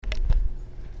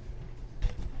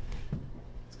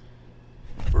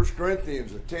First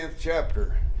Corinthians, the 10th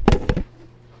chapter.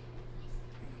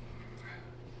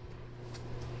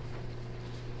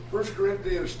 First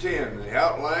Corinthians 10, the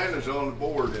outline is on the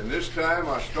board, and this time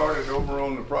I started over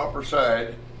on the proper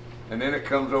side, and then it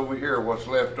comes over here, what's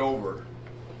left over.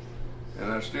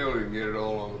 And I still didn't get it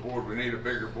all on the board. We need a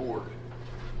bigger board.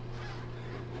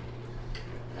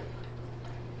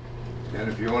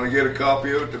 And if you want to get a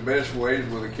copy of it, the best way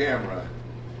is with a camera,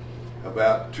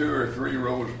 about 2 or 3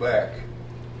 rows back,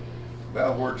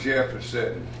 about where Jeff is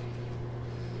sitting.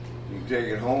 You can take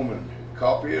it home and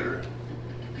copy it or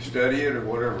study it or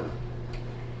whatever.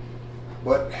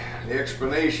 But the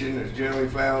explanation is generally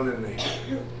found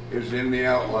in the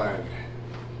outline.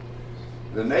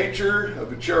 The nature of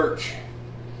the church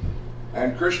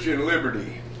and Christian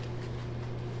liberty.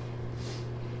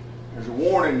 There's a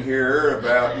warning here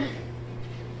about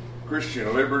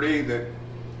Christian liberty that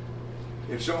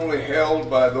it's only held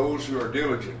by those who are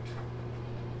diligent,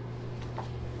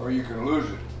 or you can lose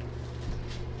it.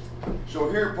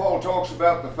 So here Paul talks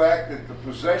about the fact that the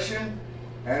possession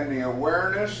and the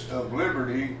awareness of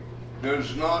liberty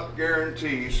does not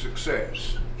guarantee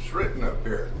success. It's written up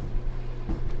here.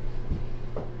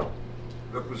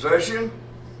 The possession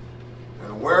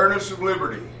and awareness of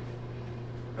liberty,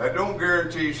 that don't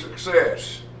guarantee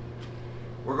success.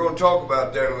 We're going to talk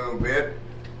about that a little bit,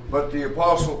 but the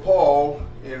Apostle Paul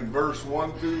in verse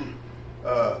 1 through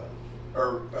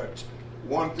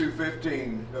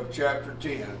 15 of chapter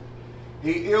 10,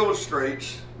 he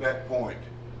illustrates that point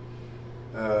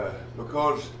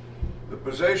because the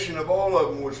possession of all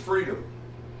of them was freedom,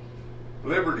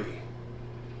 liberty,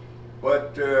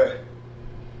 but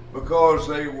because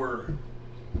they were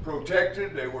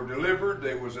protected, they were delivered,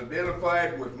 they was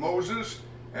identified with Moses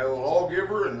and the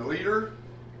lawgiver and the leader.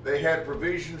 They had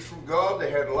provisions from God,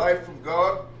 they had life from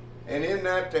God, and in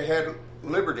that they had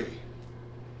liberty.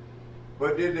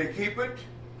 But did they keep it?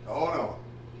 Oh no.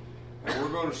 And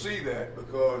we're going to see that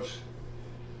because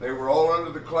they were all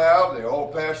under the cloud, they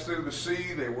all passed through the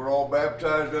sea, they were all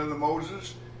baptized under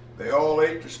Moses, they all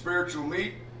ate the spiritual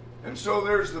meat, and so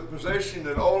there's the possession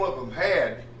that all of them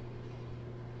had,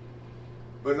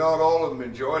 but not all of them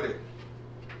enjoyed it.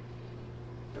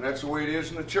 And that's the way it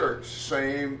is in the church.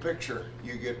 Same picture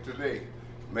you get today.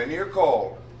 Many are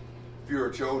called, few are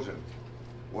chosen.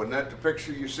 Wasn't that the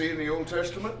picture you see in the Old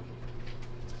Testament?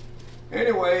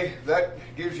 Anyway, that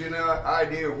gives you an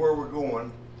idea of where we're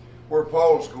going, where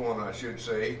Paul's going, I should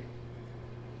say.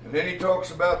 And then he talks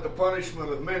about the punishment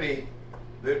of many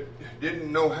that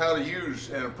didn't know how to use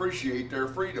and appreciate their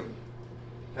freedom.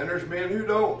 And there's men who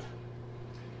don't.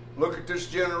 Look at this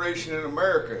generation in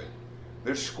America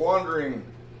that's squandering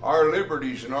our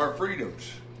liberties and our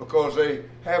freedoms because they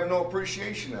have no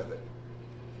appreciation of it.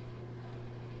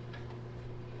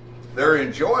 They're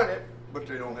enjoying it, but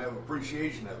they don't have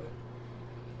appreciation of it.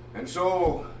 And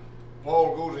so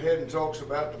Paul goes ahead and talks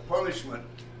about the punishment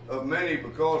of many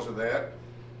because of that,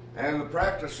 and the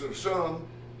practice of some,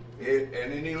 and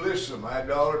then he lists them,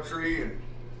 idolatry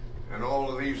and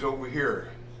all of these over here.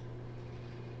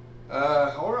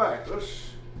 All right, let's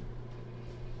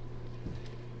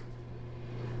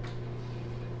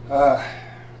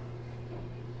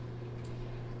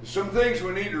some things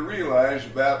we need to realize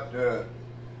about the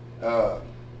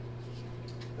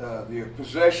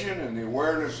possession and the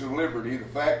awareness of liberty, the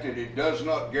fact that it does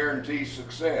not guarantee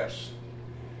success.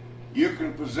 You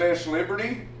can possess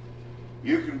liberty,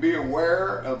 you can be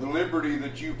aware of the liberty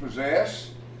that you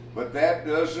possess, but that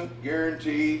doesn't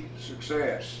guarantee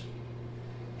success.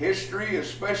 History,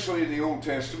 especially the Old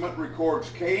Testament, records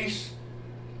case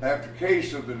after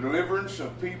case of the deliverance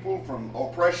of people from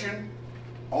oppression,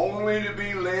 only to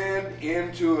be led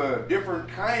into a different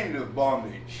kind of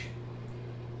bondage.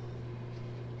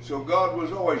 So God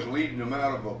was always leading them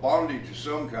out of a bondage of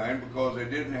some kind because they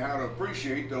didn't know how to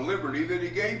appreciate the liberty that He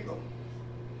gave them.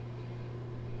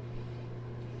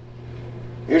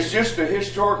 It's just a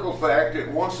historical fact that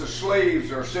once the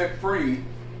slaves are set free,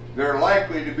 they're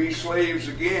likely to be slaves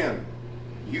again.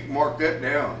 You can mark that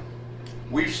down.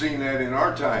 We've seen that in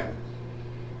our time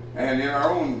and in our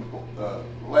own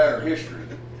latter history.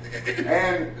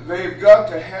 And they've got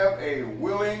to have a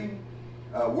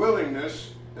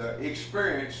wilderness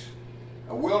experience,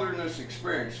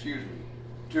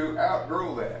 to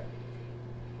outgrow that.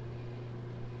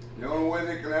 The only way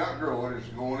they can outgrow it is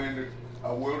going into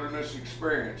a wilderness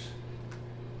experience.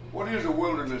 What is a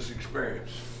wilderness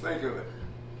experience? Think of it.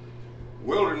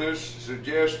 Wilderness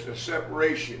suggests a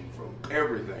separation from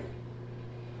everything.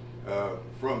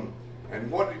 And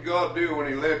what did God do when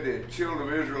He led the children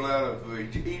of Israel out of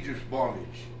Egypt's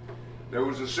bondage? There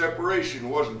was a separation,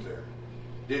 wasn't there?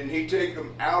 Didn't he take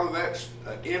them out of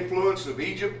that influence of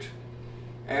Egypt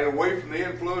and away from the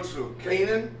influence of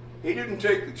Canaan? He didn't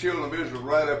take the children of Israel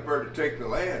right up there to take the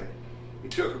land. He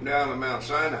took them down to Mount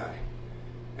Sinai.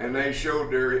 And they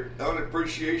showed their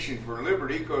unappreciation for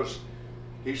liberty because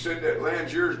he said, that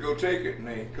land's yours, go take it. And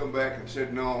they come back and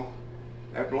said, no,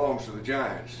 that belongs to the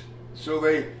giants. So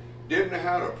they didn't know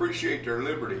how to appreciate their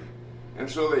liberty. And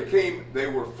so they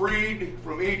were freed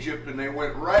from Egypt, and they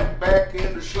went right back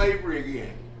into slavery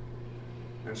again.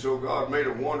 And so God made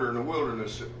them wander in the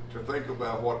wilderness to think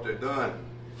about what they'd done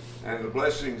and the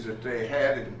blessings that they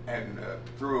had and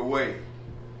threw away.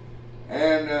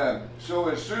 And so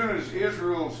as soon as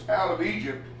Israel's out of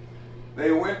Egypt,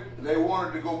 they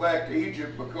wanted to go back to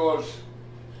Egypt because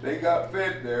they got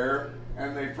fed there,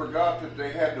 and they forgot that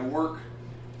they had to work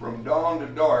from dawn to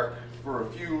dark for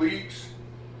a few leeks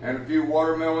and a few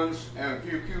watermelons and a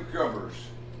few cucumbers.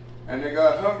 And they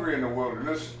got hungry in the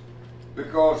wilderness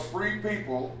because free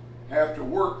people have to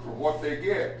work for what they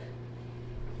get.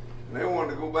 And they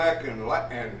wanted to go back and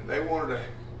they wanted to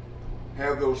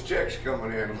have those checks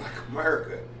coming in like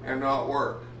America and not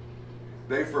work.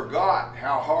 They forgot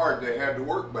how hard they had to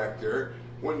work back there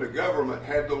when the government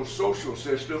had those social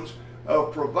systems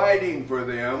of providing for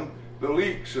them the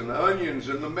leeks and the onions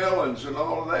and the melons and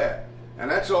all of that.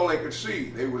 And that's all they could see.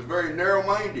 They was very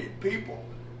narrow-minded people.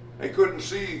 They couldn't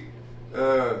see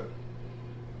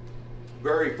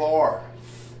very far.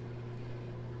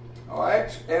 All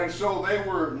right? And so they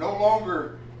were no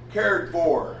longer cared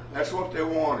for. That's what they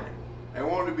wanted. They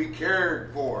wanted to be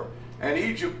cared for. And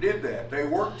Egypt did that. They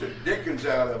worked the dickens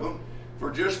out of them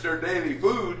for just their daily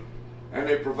food, and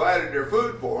they provided their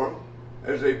food for them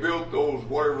as they built those,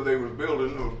 whatever they was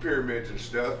building, those pyramids and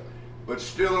stuff. But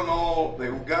still in all, they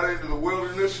got into the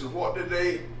wilderness, and what did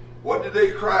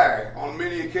they cry on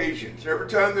many occasions? Every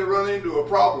time they run into a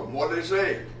problem, what did they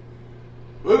say?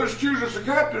 Let us choose us a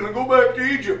captain and go back to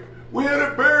Egypt. We had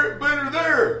it better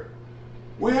there.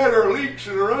 We had our leeks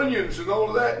and our onions and all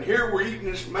of that, and here we're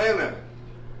eating this manna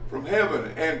from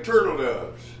heaven and turtle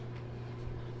doves.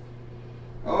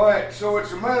 All right, so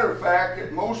it's a matter of fact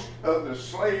that most of the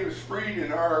slaves freed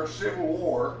in our Civil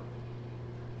War,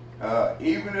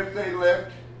 even if they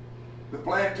left the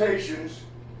plantations,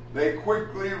 they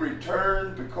quickly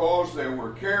returned because they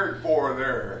were cared for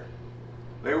there.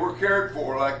 They were cared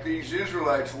for like these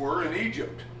Israelites were in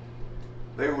Egypt.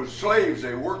 They was slaves.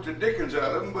 They worked the dickens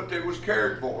out of them, but they was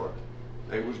cared for.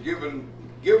 They was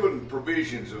given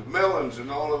provisions of melons and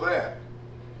all of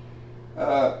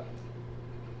that.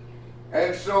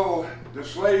 And so the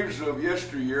slaves of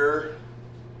yesteryear,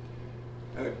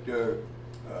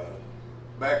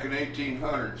 back in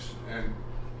 1800s and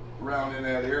around in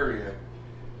that area,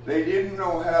 they didn't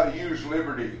know how to use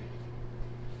liberty.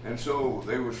 And so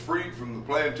they was freed from the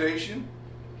plantation.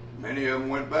 Many of them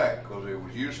went back because they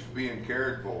was used to being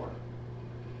cared for.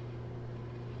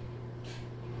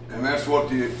 And that's what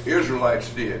the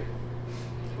Israelites did.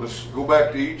 Let's go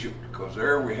back to Egypt, because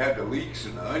there we had the leeks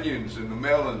and the onions and the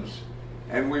melons,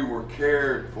 and we were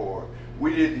cared for.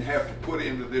 We didn't have to put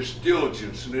into this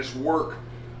diligence and this work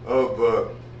of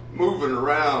moving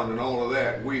around and all of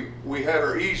that. We had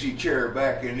our easy chair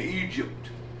back in Egypt.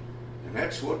 And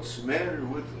that's what's the matter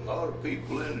with a lot of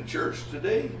people in the church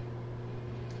today.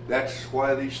 That's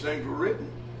why these things were written.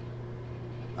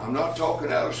 I'm not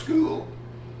talking out of school.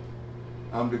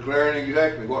 I'm declaring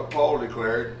exactly what Paul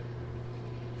declared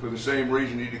for the same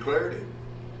reason he declared it.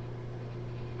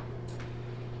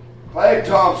 Clyde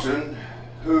Thompson,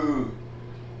 who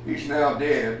he's now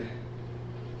dead,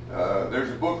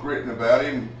 there's a book written about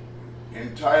him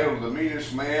entitled The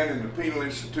Meanest Man in the Penal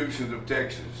Institutions of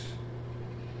Texas.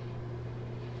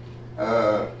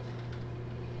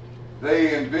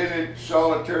 They invented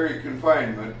solitary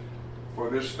confinement for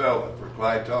this fella, for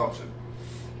Clyde Thompson.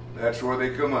 That's where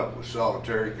they come up with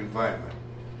solitary confinement.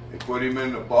 They put him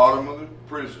in the bottom of the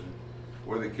prison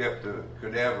where they kept the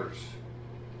cadavers.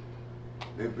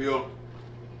 They built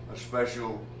a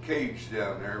special cage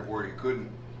down there where he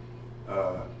couldn't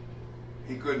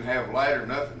have light or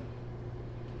nothing.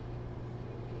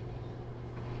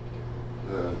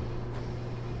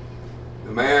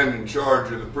 The man in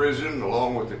charge of the prison,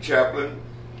 along with the chaplain,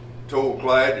 told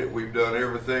Clyde that we've done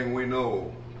everything we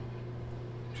know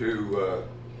to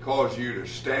cause you to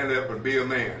stand up and be a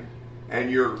man.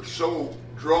 And you're so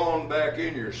drawn back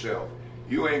in yourself,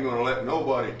 you ain't going to let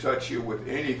nobody touch you with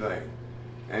anything.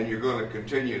 And you're going to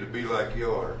continue to be like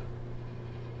you are.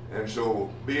 And so,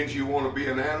 being you want to be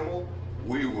an animal,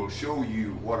 we will show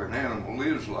you what an animal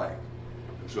lives like.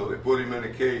 And so they put him in a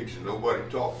cage and nobody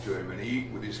talked to him, and he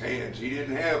ate with his hands. He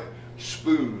didn't have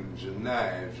spoons and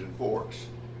knives and forks.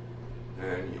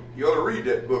 And you ought to read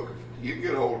that book if you can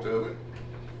get a hold of it.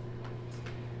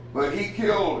 But he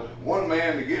killed one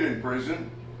man to get in prison,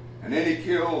 and then he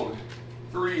killed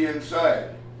 3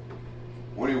 inside.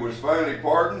 When he was finally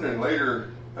pardoned and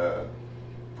later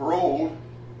paroled,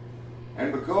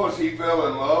 and because he fell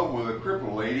in love with a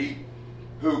crippled lady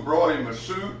who brought him a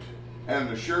suit and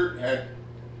the shirt had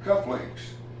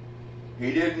cufflinks,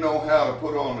 he didn't know how to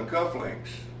put on the cufflinks.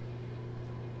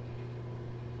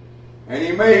 And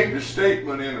he made the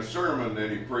statement in a sermon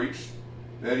that he preached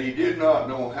that he did not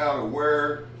know how to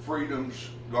wear freedom's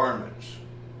garments.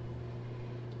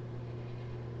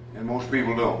 And most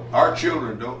people don't. Our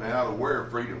children don't know how to wear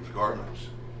freedom's garments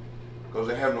because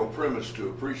they have no premise to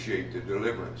appreciate the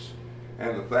deliverance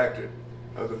and the fact that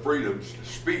of the freedoms, the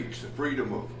speech, the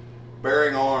freedom of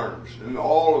bearing arms, and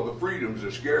all of the freedoms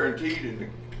that's guaranteed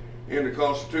in the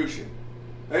Constitution.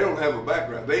 They don't have a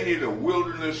background. They need a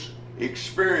wilderness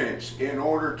experience in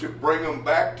order to bring them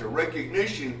back to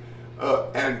recognition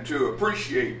and to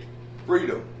appreciate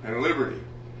freedom and liberty.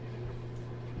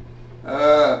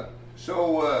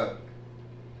 So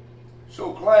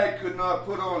Clyde could not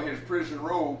put on his prison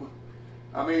robe.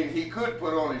 I mean, he could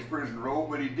put on his prison robe,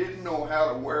 but he didn't know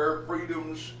how to wear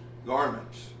freedom's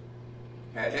garments.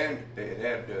 It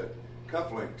had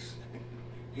cufflinks.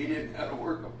 He didn't know how to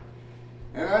work them.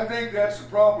 And I think that's the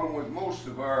problem with most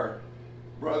of our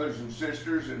brothers and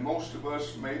sisters, and most of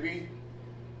us maybe.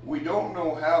 We don't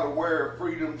know how to wear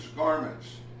freedom's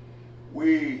garments.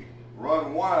 We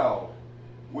run wild.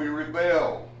 We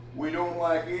rebel. We don't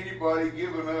like anybody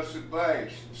giving us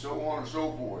advice, and so on and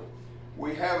so forth.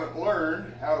 We haven't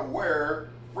learned how to wear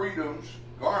freedom's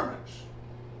garments.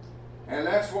 And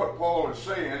that's what Paul is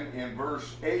saying in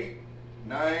verse 8,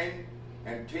 9,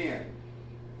 and 10.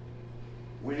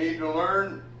 We need to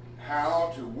learn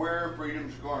how to wear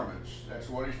freedom's garments. That's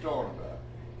what he's talking about.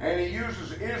 And he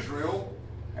uses Israel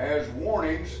as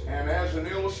warnings and as an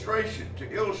illustration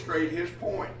to illustrate his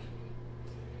point.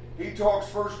 He talks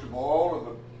first of all of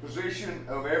the position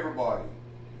of everybody.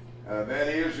 That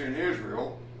is, in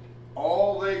Israel,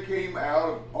 as they came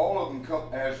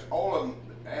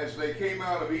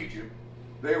out of Egypt,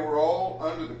 they were all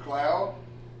under the cloud,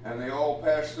 and they all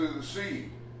passed through the sea.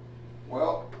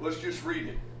 Well, let's just read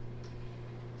it.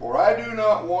 For I do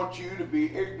not want you to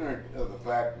be ignorant of the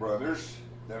fact, brothers,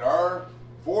 that our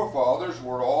forefathers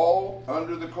were all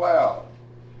under the cloud,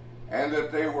 and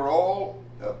that they were all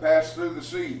passed through the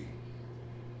sea.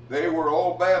 They were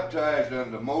all baptized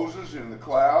unto Moses in the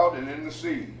cloud and in the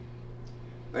sea.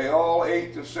 They all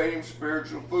ate the same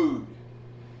spiritual food,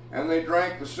 and they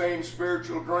drank the same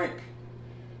spiritual drink.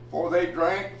 For they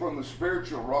drank from the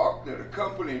spiritual rock that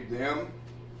accompanied them,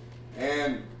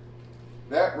 and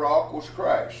that rock was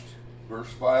Christ. Verse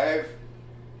 5,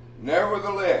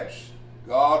 nevertheless,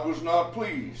 God was not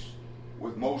pleased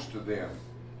with most of them.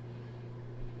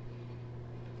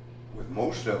 With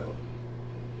most of them.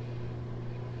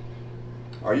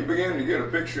 Are you beginning to get a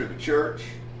picture of the church?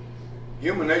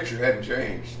 Human nature hadn't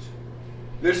changed.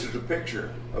 This is a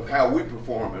picture of how we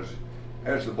perform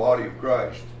as the body of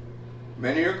Christ.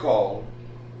 Many are called,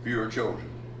 few are chosen.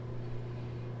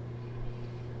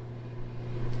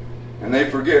 And they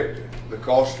forget the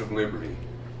cost of liberty.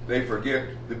 They forget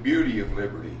the beauty of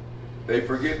liberty. They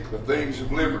forget the things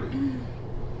of liberty.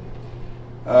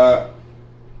 Now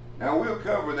we'll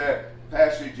cover that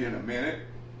passage in a minute.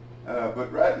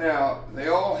 But right now, they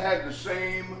all had the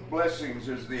same blessings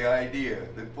as the idea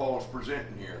that Paul's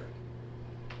presenting here.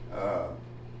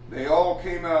 They all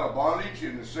came out of bondage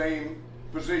in the same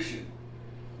position.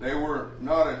 There were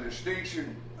not a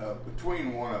distinction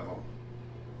between one of them.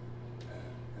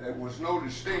 There was no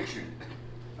distinction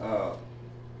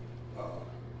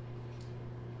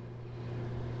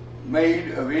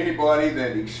made of anybody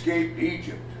that escaped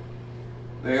Egypt.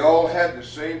 They all had the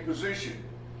same position.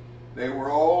 They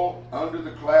were all under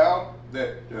the cloud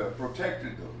that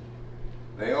protected them.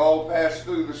 They all passed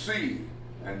through the sea,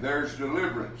 and there's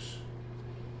deliverance.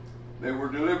 They were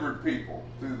delivered people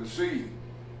through the sea.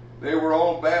 They were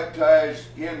all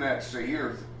baptized in that sea,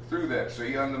 or through that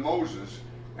sea, unto Moses,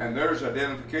 and there's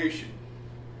identification.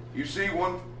 You see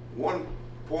one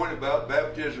point about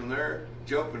baptism there,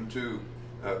 jumping to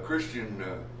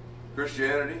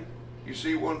Christianity. You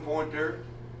see one point there?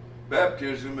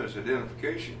 Baptism is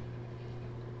identification.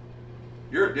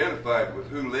 You're identified with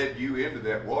who led you into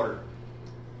that water.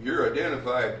 You're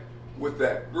identified with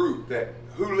that group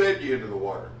who led you into the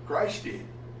water. Christ did.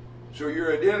 So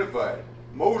you're identified.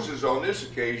 Moses on this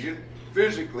occasion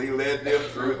physically led them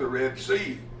through the Red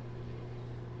Sea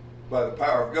by the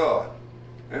power of God.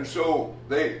 And so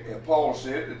Paul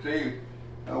said that they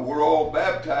were all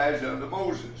baptized unto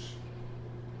Moses.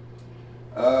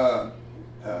 So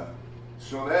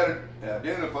that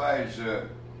identifies them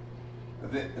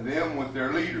with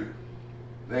their leader.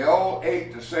 They all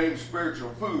ate the same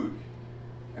spiritual food,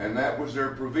 and that was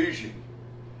their provision.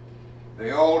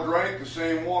 They all drank the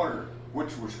same water,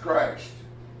 which was Christ.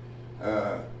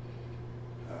 That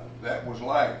was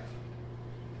life.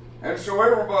 And so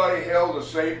everybody held the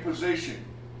same position.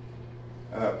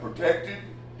 Protected,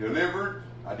 delivered,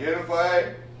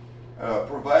 identified,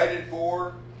 provided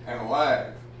for, and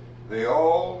alive. They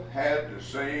all had the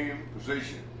same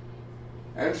position.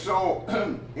 And so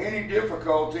any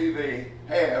difficulty they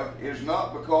have is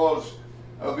not because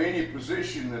of any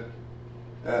position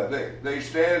that they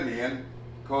stand in,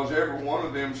 because every one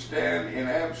of them stand in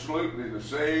absolutely the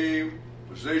same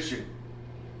position.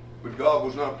 But God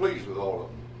was not pleased with all of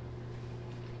them.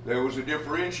 There was a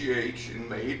differentiation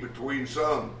made between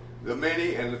some, the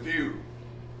many and the few.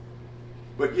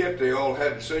 But yet they all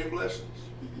had the same blessings.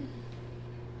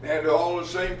 They had all the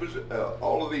same,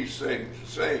 all of these things, the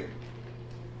same.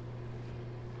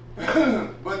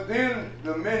 But then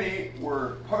the many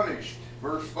were punished.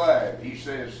 Verse 5, he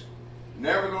says,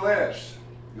 nevertheless,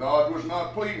 God was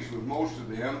not pleased with most of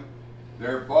them.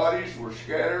 Their bodies were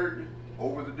scattered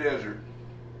over the desert.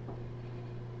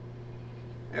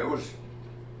 There was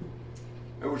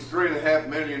 3.5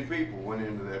 million people went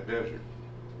into that desert.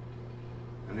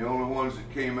 And the only ones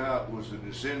that came out was the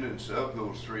descendants of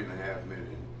those 3.5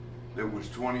 million. That was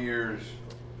 20 years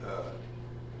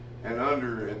and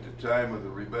under at the time of the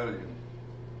rebellion,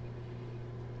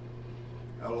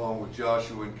 along with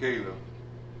Joshua and Caleb.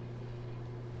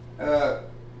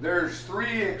 There's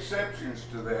 3 exceptions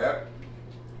to that.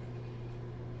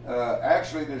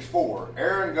 Actually, there's 4.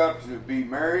 Aaron got to be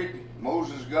married.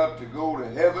 Moses got to go to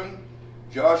heaven.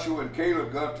 Joshua and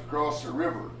Caleb got to cross the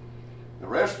river. The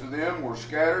rest of them were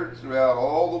scattered throughout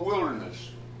all the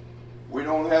wilderness. We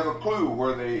don't have a clue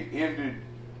where they ended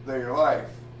their life.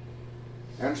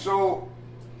 And so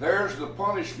there's the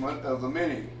punishment of the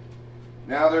many.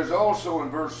 Now there's also in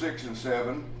verse 6 and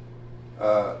 7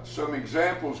 some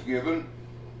examples given.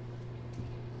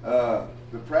 The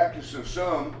practice of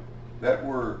some that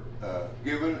were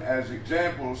given as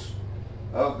examples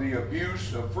of the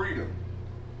abuse of freedom,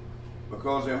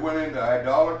 because they went into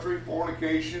idolatry,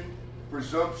 fornication,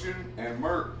 presumption, and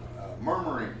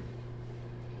murmuring.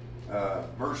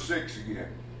 Verse 6 again.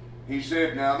 He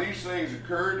said, now these things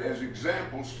occurred as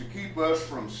examples to keep us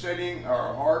from setting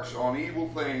our hearts on evil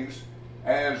things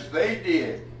as they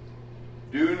did.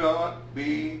 Do not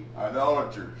be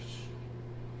idolaters.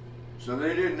 So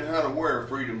they didn't know how to wear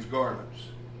freedom's garments.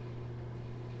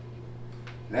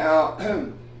 Now,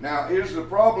 is the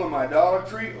problem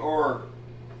idolatry or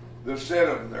the set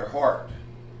of their heart?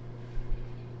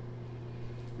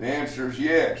 The answer is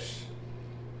yes.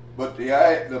 But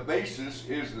the basis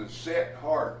is the set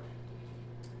heart.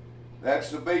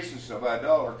 That's the basis of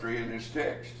idolatry in this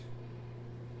text.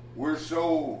 We're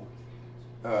so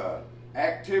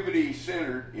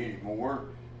activity-centered anymore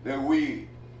that we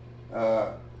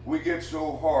get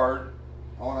so hard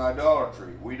on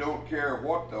idolatry. We don't care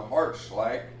what the heart's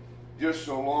like, just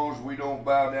so long as we don't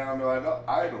bow down to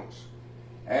idols.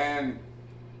 And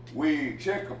we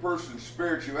check a person's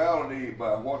spirituality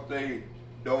by what they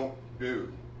don't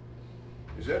do.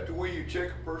 Is that the way you check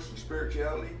a person's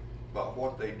spirituality? By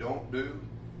what they don't do?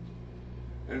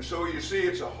 And so you see,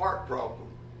 it's a heart problem.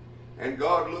 And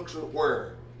God looks at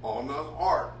where? On the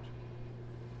heart.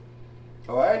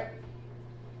 All right?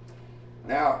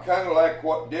 Now, kind of like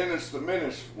what Dennis the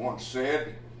Menace once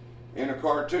said in a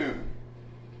cartoon.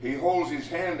 He holds his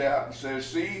hand out and says,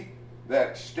 see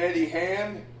that steady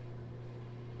hand?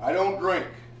 I don't drink.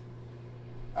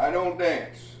 I don't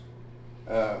dance.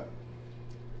 I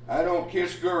don't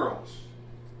kiss girls.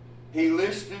 He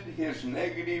listed his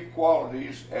negative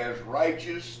qualities as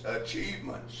righteous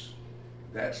achievements.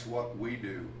 That's what we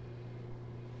do.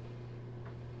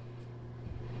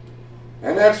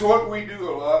 And that's what we do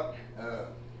a lot.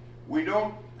 We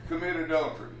don't commit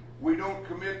adultery. We don't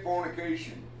commit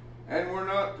fornication. And we're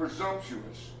not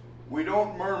presumptuous. We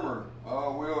don't murmur.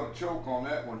 Oh, we ought to choke on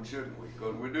that one, shouldn't we?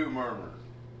 Because we do murmur.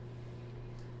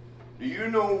 Do you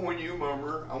know when you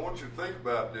murmur? I want you to think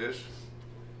about this.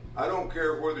 I don't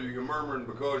care whether you're murmuring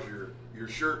because your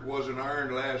shirt wasn't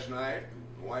ironed last night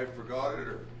and the wife forgot it,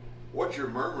 or what you're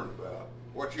murmuring about,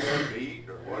 what you have to eat,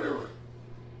 or whatever.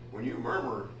 When you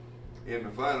murmur in the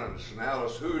Finance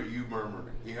Analysis, who are you murmuring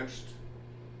against?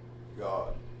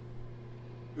 God.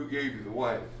 Who gave you the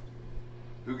wife?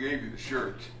 Who gave you the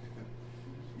shirt?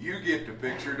 You get the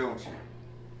picture, don't you?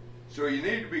 So you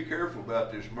need to be careful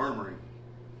about this murmuring.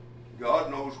 God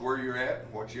knows where you're at,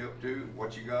 and what you're up to,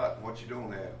 what you got, and what you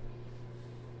don't have.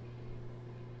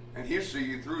 And he'll see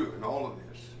you through in all of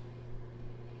this.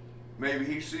 Maybe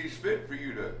he sees fit for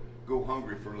you to go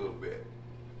hungry for a little bit.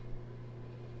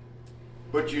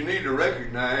 But you need to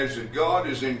recognize that God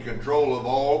is in control of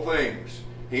all things.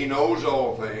 He knows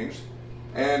all things.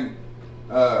 And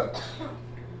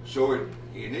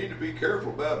you need to be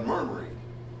careful about murmuring.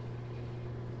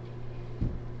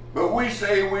 But we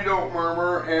say we don't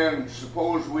murmur, and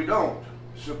suppose we don't.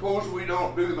 Suppose we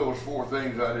don't do those four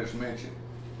things I just mentioned.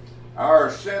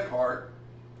 Our set heart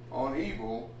on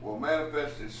evil will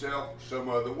manifest itself some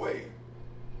other way.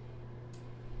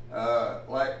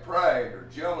 Like pride or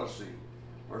jealousy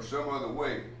or some other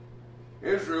way.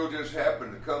 Israel just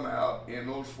happened to come out in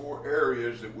those four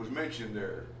areas that was mentioned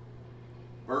there.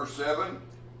 Verse 7,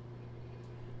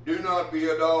 do not be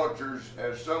idolaters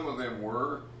as some of them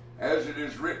were, as it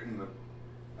is written,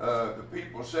 the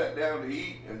people sat down to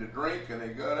eat and to drink, and they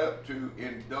got up to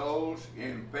indulge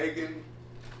in pagan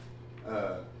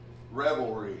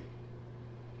revelry.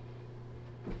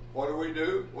 What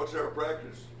do? What's our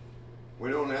practice? We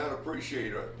don't know how to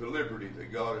appreciate the liberty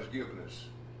that God has given us.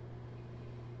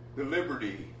 The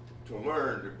liberty to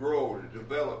learn, to grow, to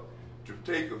develop, to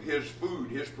take of His food,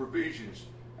 His provisions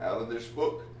out of this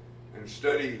book and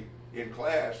study in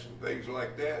class and things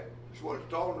like that. That's what it's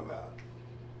talking about.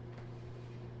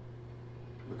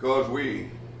 Because we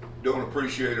don't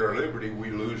appreciate our liberty,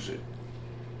 we lose it.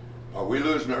 Are we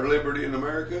losing our liberty in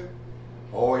America?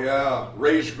 Oh yeah.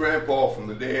 Raise Grandpa from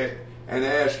the dead and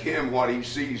ask him what he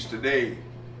sees today.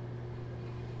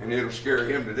 And it'll scare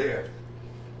him to death.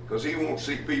 Because he won't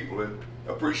see people that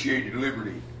appreciated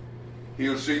liberty.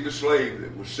 He'll see the slave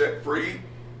that was set free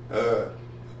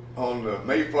on the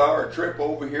Mayflower trip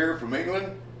over here from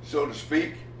England, so to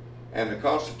speak, and the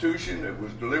Constitution that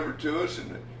was delivered to us in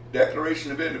the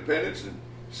Declaration of Independence in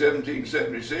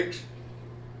 1776.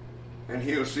 And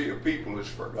he'll see a people that's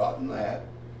forgotten that.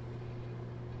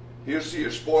 He'll see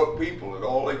a spoiled people that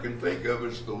all they can think of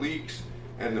is the leeks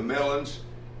and the melons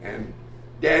and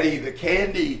Daddy the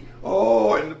candy,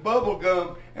 and the bubble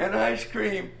gum and ice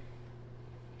cream.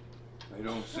 They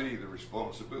don't see the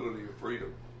responsibility of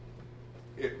freedom.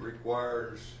 It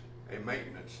requires a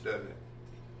maintenance, doesn't it?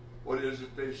 What is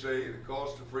it they say? The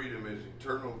cost of freedom is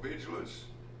eternal vigilance.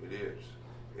 It is.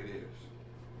 It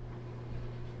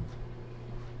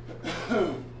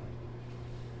is.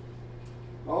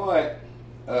 All right.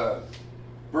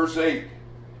 Verse 8.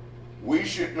 We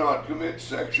should not commit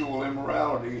sexual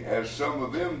immorality as some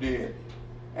of them did.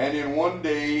 And in one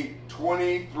day,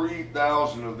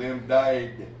 23,000 of them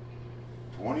died.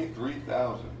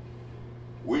 23,000.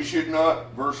 We should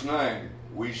not, verse 9,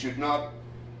 we should not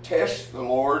test the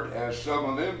Lord as some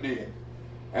of them did,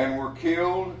 and were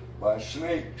killed by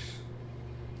snakes.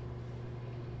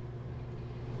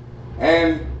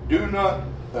 And do not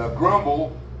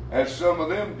grumble as some of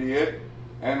them did,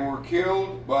 and were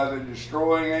killed by the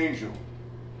destroying angel.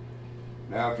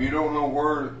 Now, if you don't know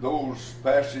where those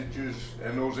passages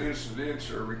and those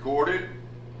incidents are recorded,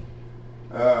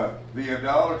 the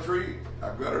idolatry,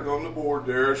 I've got it on the board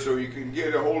there so you can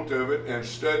get a hold of it and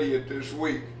study it this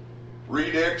week.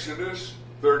 Read Exodus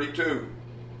 32.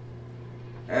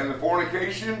 And the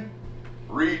fornication,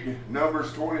 read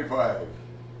Numbers 25.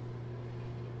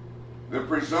 The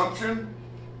presumption,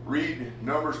 read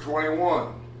Numbers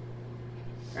 21.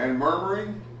 And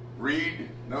murmuring, read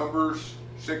Numbers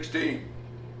 16.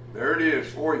 There it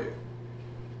is for you.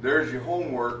 There's your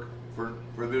homework for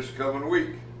this coming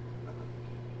week.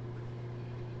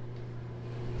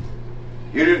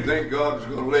 You didn't think God was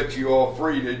going to let you all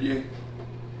free, did you?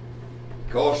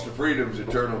 Cost of freedom is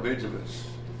eternal vigilance.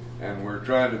 And we're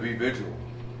trying to be vigilant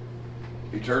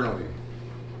eternally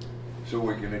so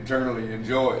we can eternally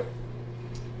enjoy it.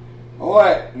 All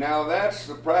right, now that's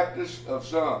the practice of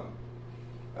some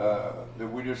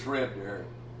that we just read there.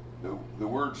 The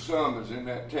word some is in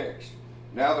that text.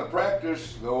 Now the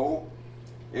practice, though,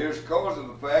 is because of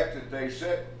the fact that they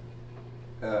set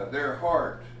their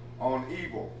heart on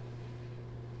evil.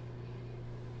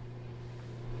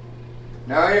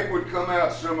 Now it would come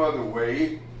out some other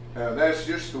way. That's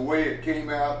just the way it came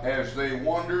out as they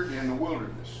wandered in the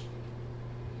wilderness.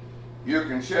 You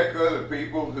can check other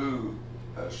people who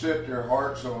set their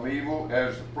hearts on evil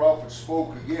as the prophet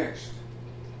spoke against.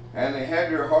 And they had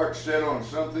their hearts set on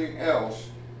something else,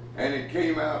 and it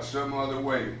came out some other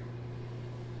way.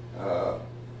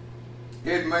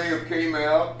 It may have came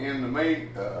out in the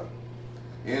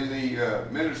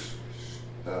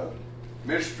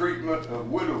mistreatment of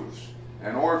widows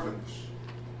and orphans,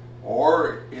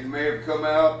 or it may have come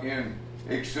out in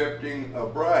accepting a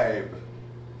bribe,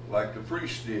 like the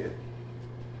priest did.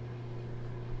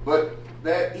 But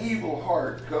that evil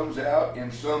heart comes out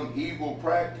in some evil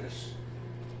practice,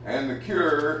 and the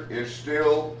cure is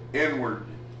still inward.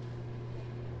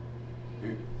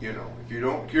 You know, if you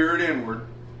don't cure it inward,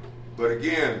 but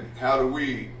again, how do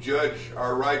we judge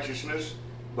our righteousness?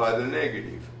 By the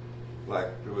negative.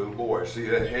 Like the little boy, see,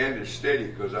 that hand is steady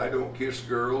because I don't kiss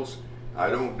girls, I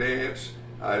don't dance,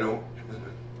 I don't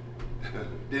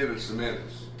Dennis the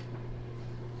Menace.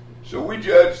 So we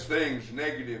judge things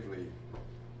negatively.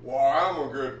 Well, I'm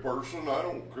a good person, I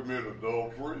don't commit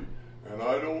adultery, and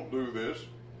I don't do this.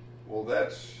 Well,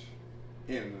 that's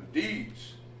in the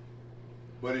deeds.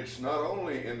 But it's not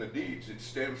only in the deeds, it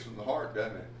stems from the heart,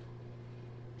 doesn't it?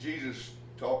 Jesus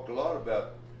talked a lot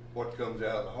about what comes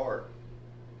out of the heart.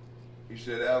 He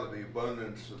said, out of the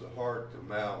abundance of the heart, the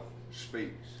mouth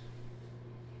speaks.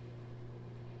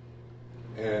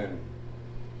 And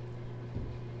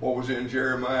what was in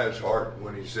Jeremiah's heart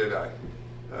when he said,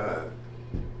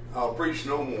 I'll preach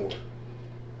no more.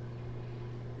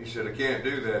 He said, I can't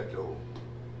do that though,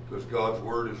 because God's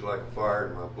word is like fire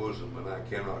in my bosom and I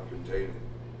cannot contain it.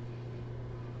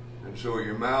 And so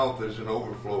your mouth is an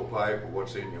overflow pipe of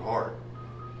what's in your heart.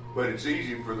 But it's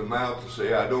easy for the mouth to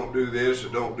say, I don't do this,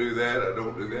 I don't do that, I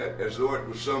don't do that, as though it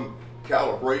was some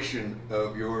calibration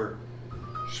of your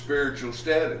spiritual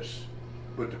status.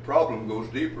 But the problem goes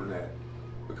deeper than that,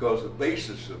 because the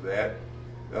basis of that,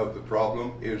 of the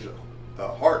problem, is a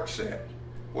heart set.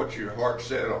 What's your heart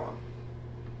set on?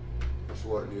 That's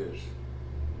what it is.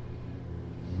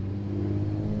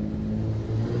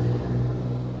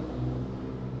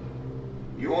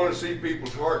 You want to see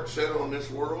people's hearts set on this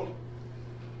world?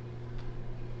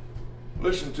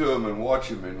 Listen to them and watch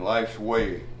them in life's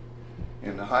way,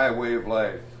 in the highway of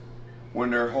life,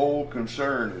 when their whole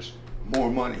concern is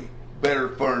more money, better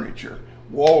furniture,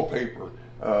 wallpaper,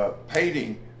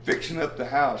 painting, fixing up the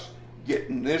house,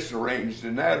 getting this arranged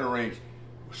and that arranged,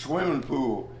 swimming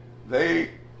pool. There's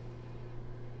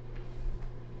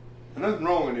nothing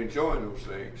wrong in enjoying those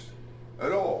things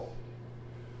at all.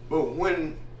 But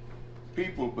when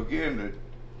people begin to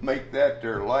make that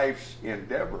their life's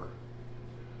endeavor,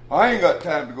 I ain't got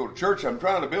time to go to church. I'm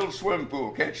trying to build a swimming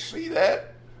pool. Can't you see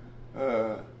that?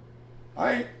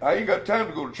 I ain't got time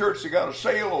to go to church. They got a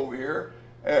sale over here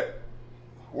at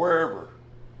wherever.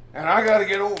 And I got to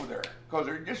get over there because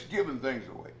they're just giving things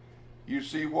away. You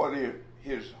see what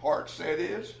his heart set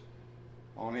is?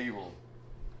 On evil.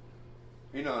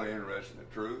 He's not interested in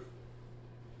the truth.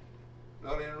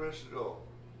 Not interested at all.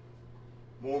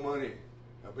 More money,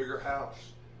 a bigger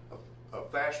house, a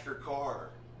faster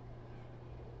car,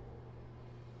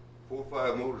 4 or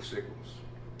 5 motorcycles.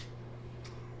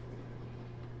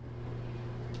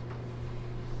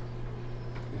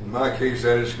 In my case,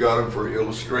 I just got them for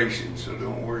illustration, so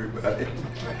don't worry about it.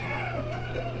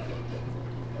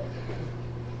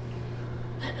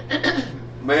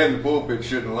 Man in the pulpit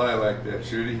shouldn't lie like that,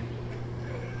 should he?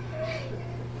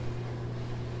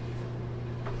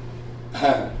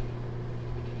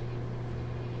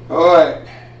 All right.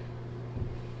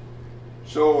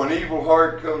 So an evil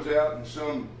heart comes out in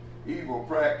some evil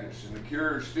practice, and the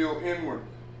cure is still inward.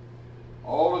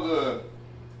 All of the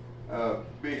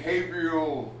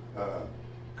behavioral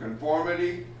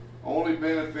conformity only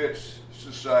benefits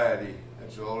society.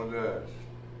 That's all it does.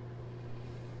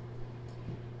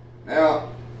 Now,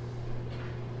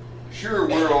 sure,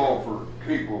 we're all for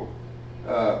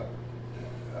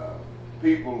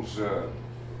people's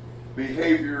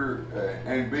behavior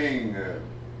and being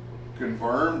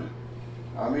confirmed.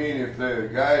 I mean, if the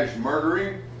guy's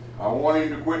murdering, I want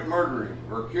him to quit murdering,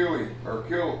 or kill him,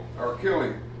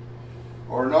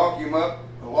 or lock him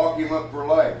up for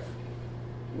life.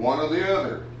 One or the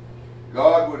other.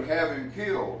 God would have him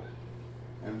killed.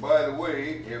 And by the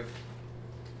way, if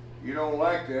you don't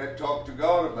like that, talk to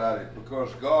God about it,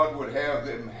 because God would have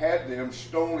them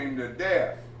stone him to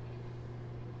death.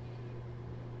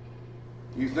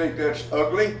 You think that's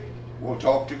ugly? Well,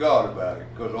 talk to God about it,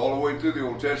 because all the way through the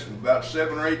Old Testament, about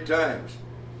 7 or 8 times,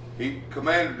 he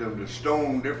commanded them to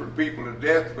stone different people to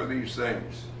death for these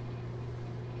things.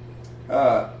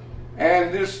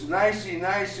 And this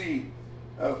nicey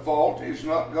fault is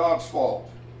not God's fault.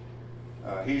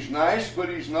 He's nice, but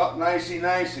he's not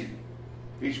nicey.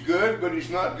 He's good, but he's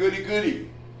not goody.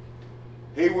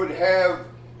 He would have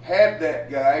had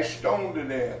that guy stoned to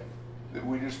death that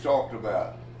we just talked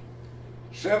about.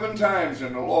 7 times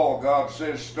in the law, God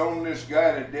says, stone this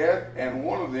guy to death, and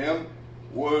one of them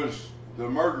was the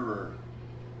murderer.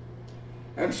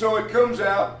 And so it comes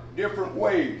out different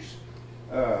ways,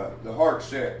 the heart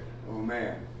set of a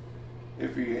man.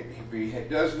 If he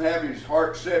doesn't have his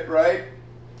heart set right,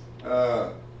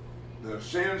 the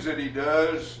sins that he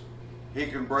does He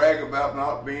can brag about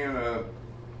not being a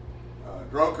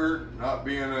drunkard, not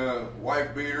being a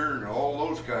wife beater, and all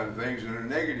those kind of things in a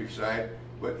negative side,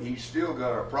 but he's still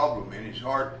got a problem in his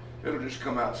heart. It'll just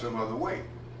come out some other way.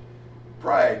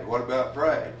 Pride, what about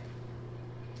pride?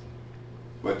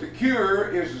 But the cure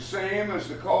is the same as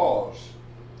the cause.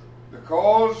 The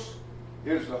cause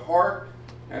is the heart,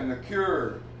 and the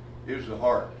cure is the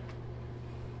heart.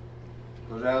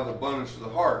 Because out of the abundance of the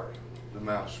heart, the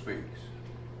mouth speaks.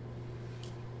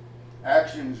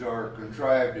 Actions are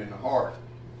contrived in the heart.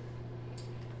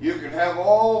 You can have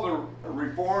all the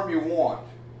reform you want,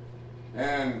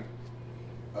 and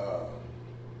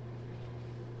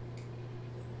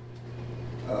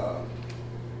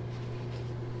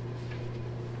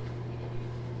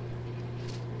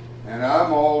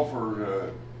I'm all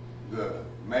for the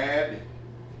MAD,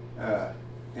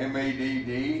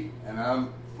 MADD, and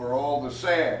I'm for all the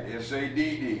SAD,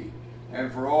 SADD,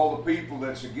 and for all the people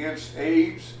that's against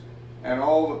AIDS, and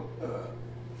all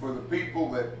for the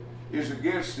people that is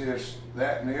against this,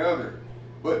 that, and the other.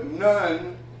 But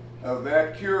none of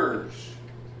that cures.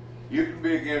 You can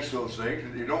be against those things,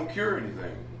 but they don't cure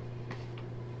anything.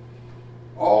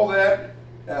 All that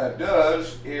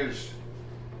does is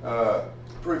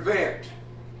prevent.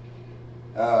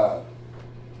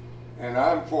 And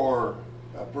I'm for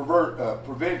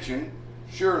prevention,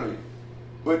 surely.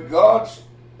 But God's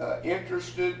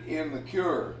interested in the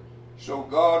cure. So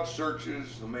God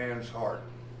searches the man's heart.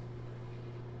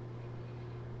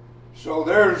 So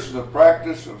there's the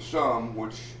practice of some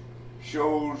which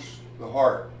shows the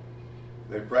heart.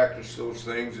 They practice those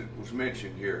things that was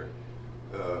mentioned here.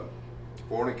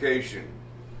 Fornication,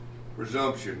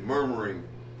 presumption, murmuring,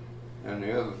 and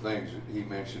the other things that he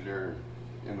mentioned there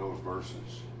in those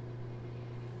verses.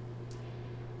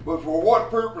 But for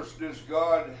what purpose does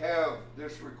God have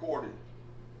this recorded?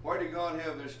 Why did God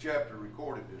have this chapter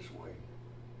recorded this way?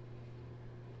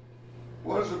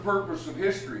 What is the purpose of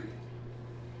history?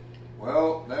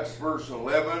 Well, that's verse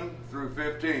 11 through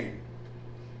 15.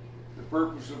 The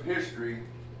purpose of history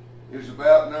is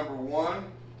about, number one,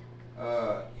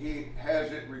 he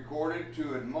has it recorded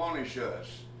to admonish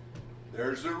us.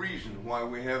 There's the reason why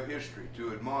we have history,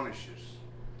 to admonish us.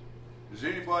 Does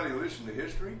anybody listen to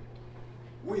history?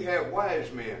 We have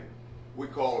wise men. We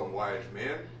call them wise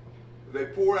men. They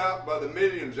pour out by the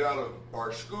millions out of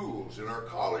our schools and our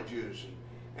colleges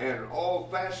and all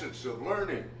facets of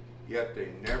learning, yet they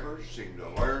never seem to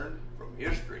learn from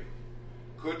history.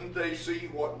 Couldn't they see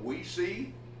what we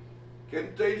see?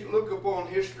 Can't they look upon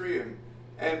history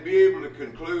and be able to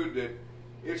conclude that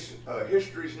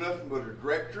history's nothing but a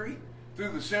directory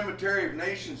through the cemetery of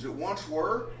nations that once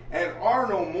were and are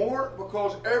no more,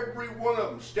 because every one of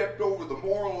them stepped over the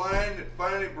moral line that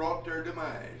finally brought their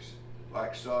demise,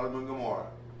 like Sodom and Gomorrah?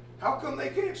 How come they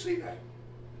can't see that?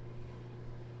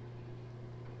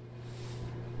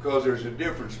 Because there's a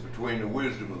difference between the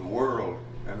wisdom of the world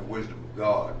and the wisdom of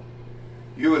God.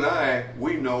 You and I,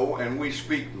 we know and we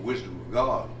speak the wisdom of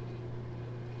God.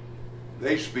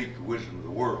 They speak the wisdom of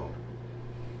the world.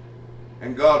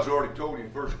 And God's already told you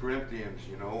in 1 Corinthians,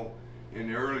 in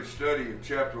the early study of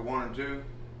chapter 1 and 2,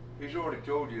 He's already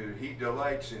told you that He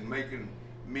delights in making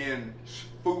men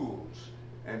fools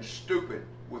and stupid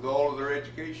with all of their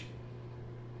education.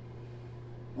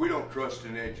 We don't trust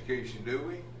in education, do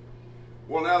we?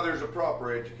 Well, now there's a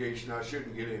proper education. I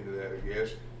shouldn't get into that, I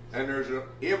guess. And there's an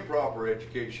improper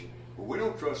education. But we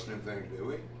don't trust in things, do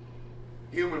we?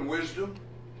 Human wisdom.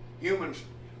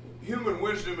 Human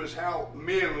wisdom is how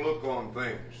men look on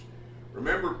things.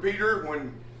 Remember Peter,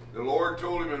 when the Lord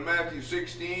told him in Matthew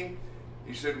 16,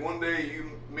 He said, one day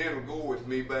you men will go with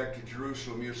me back to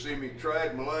Jerusalem. You'll see me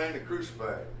tried, maligned, and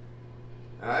crucified.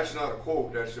 Now that's not a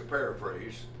quote, that's a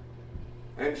paraphrase.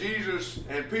 And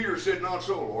Peter said, not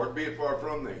so, Lord, be it far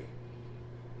from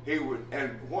thee.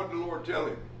 And what did the Lord tell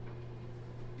him?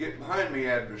 Get behind me,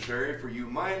 adversary, for you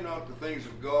mind not the things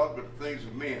of God, but the things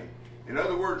of men. In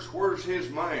other words, where's his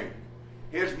mind?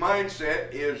 His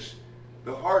mindset is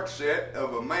the heart set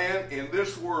of a man in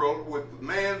this world with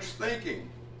man's thinking,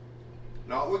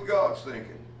 not with God's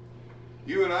thinking.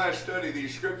 You and I study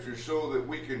these scriptures so that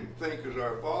we can think as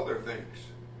our Father thinks,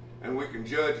 and we can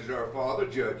judge as our Father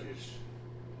judges.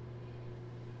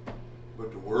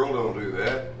 But the world don't do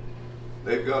that.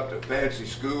 They've got the fancy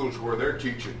schools where they're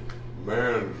teaching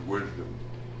man's wisdom.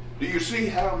 Do you see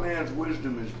how man's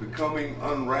wisdom is becoming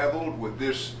unraveled with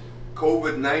this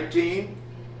COVID-19?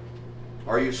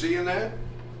 Are you seeing that?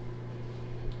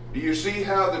 Do you see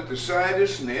how that the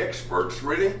scientists and the experts,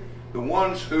 really, the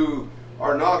ones who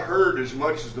are not heard as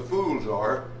much as the fools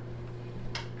are,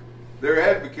 they're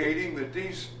advocating that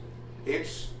these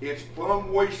It's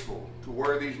plumb wasteful to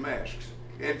wear these masks.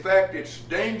 In fact, it's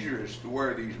dangerous to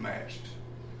wear these masks.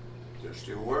 They're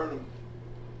still wearing them.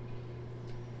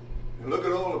 And look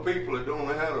at all the people that don't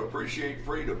know how to appreciate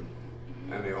freedom,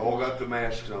 and they all got the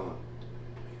masks on.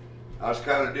 I was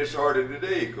kind of disheartened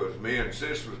today because me and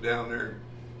Sis was down there in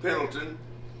Pendleton,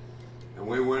 and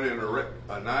we went in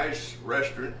a nice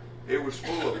restaurant. It was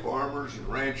full of farmers and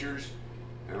ranchers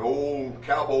and old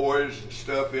cowboys and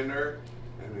stuff in there,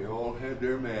 and they all had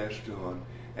their masks on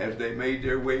as they made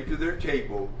their way to their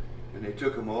table, and they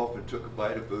took them off and took a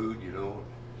bite of food, you know.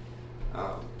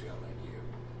 I'm telling you.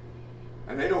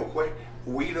 And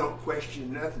we don't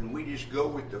question nothing. We just go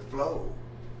with the flow.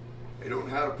 They don't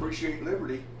know how to appreciate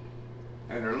liberty,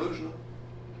 and they're losing them.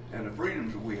 And the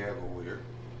freedoms that we have over here.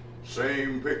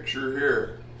 Same picture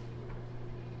here.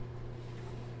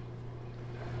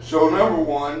 So number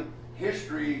one,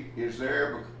 history is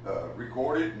there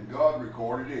recorded, and God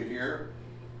recorded it here.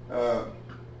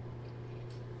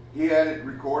 He had it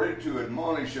recorded to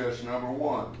admonish us, number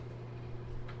one.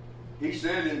 He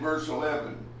said in verse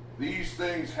 11, these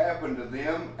things happened to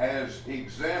them as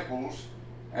examples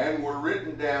and were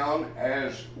written down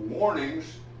as warnings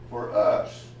for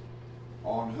us,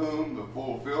 on whom the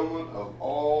fulfillment of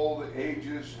all the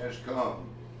ages has come.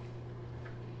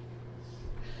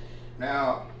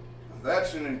 Now,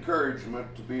 that's an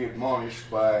encouragement to be admonished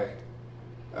by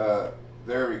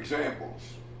their examples.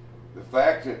 The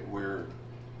fact that we're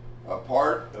a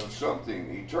part of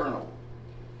something eternal.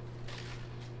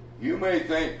 You may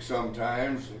think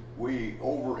sometimes that we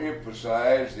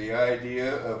overemphasize the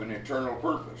idea of an eternal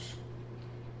purpose.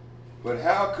 But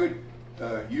how could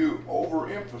you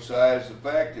overemphasize the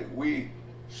fact that we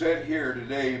sit here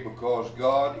today because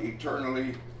God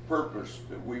eternally purposed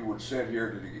that we would sit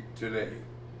here today?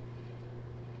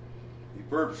 He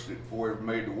purposed it before he ever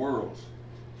made the worlds.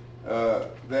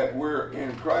 That we're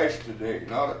in Christ today,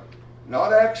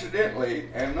 not accidentally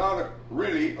and not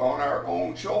really on our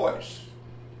own choice.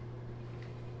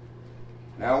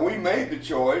 Now, we made the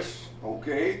choice,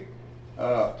 okay,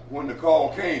 when the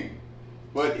call came.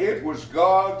 But it was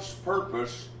God's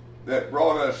purpose that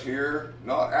brought us here,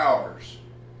 not ours.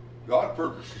 God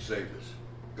purposed to save us.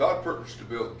 God purposed to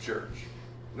build the church,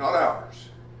 not ours.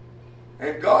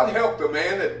 And God helped the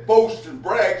man that boasts and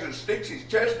brags and sticks his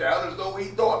chest out as though he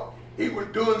thought he was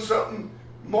doing something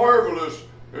marvelous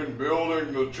in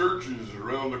building the churches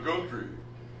around the country.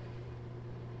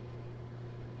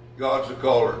 God's a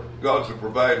caller. God's a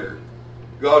provider.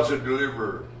 God's a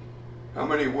deliverer. How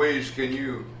many ways can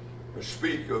you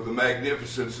speak of the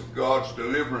magnificence of God's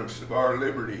deliverance of our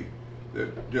liberty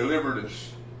that delivered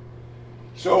us?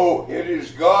 So it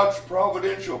is God's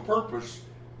providential purpose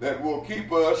that will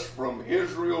keep us from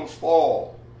Israel's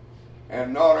fall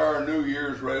and not our New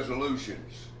Year's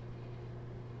resolutions.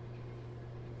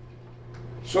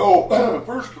 So,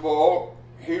 first of all,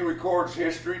 he records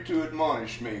history to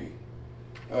admonish me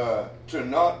to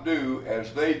not do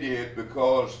as they did,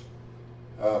 because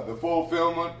the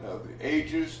fulfillment of the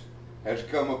ages has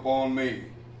come upon me.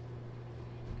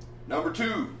 Number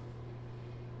two,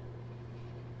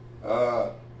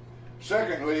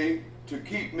 secondly, to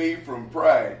keep me from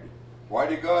pride. Why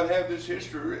did God have this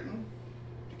history written?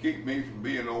 To keep me from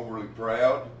being overly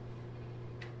proud.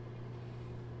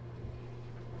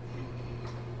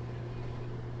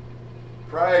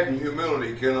 Pride and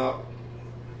humility cannot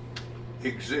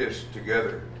exist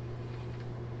together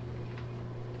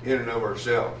in and of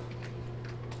ourselves.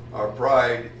 Our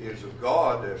pride is of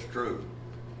God, that's true,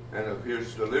 and of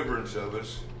his deliverance of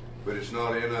us, but it's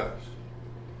not in us.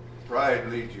 Pride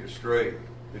leads you astray.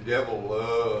 The devil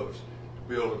loves to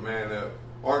build a man up.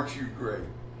 Aren't you great?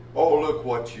 Oh, look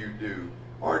what you do.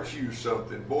 Aren't you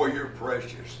something? Boy, you're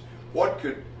precious. What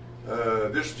could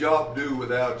this job do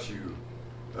without you?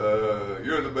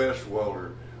 You're the best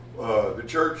welder. The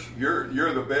church,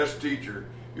 you're the best teacher.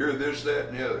 You're this, that,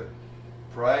 and the other.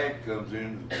 Pride comes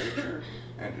into the picture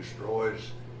and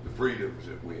destroys the freedoms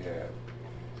that we have.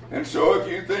 And so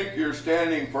if you think you're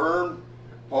standing firm,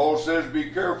 Paul says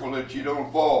be careful that you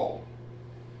don't fall.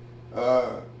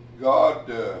 God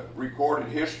recorded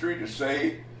history to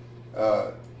say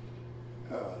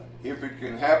if it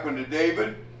can happen to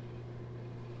David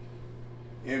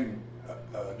in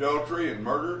adultery and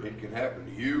murder, it can happen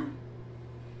to you.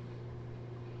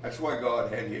 That's why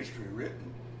God had history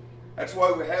written. That's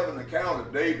why we have an account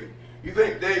of David. You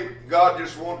think God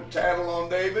just wanted to tattle on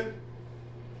David?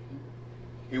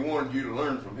 He wanted you to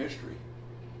learn from history.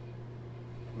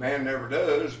 Man never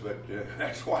does, but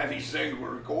that's why these things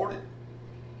were recorded.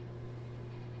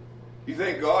 You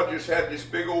think God just had this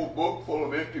big old book full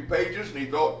of empty pages and he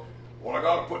thought, well, I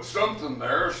got to put something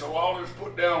there, so I'll just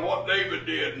put down what David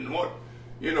did and what,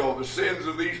 the sins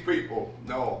of these people.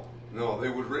 No, they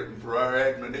was written for our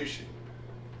admonition,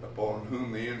 upon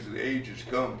whom the ends of the ages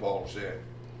come, Paul said.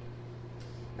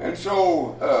 And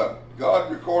so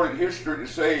God recorded history to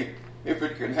say, if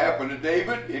it can happen to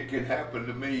David, it can happen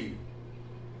to me.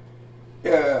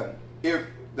 If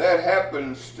that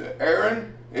happens to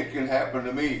Aaron, it can happen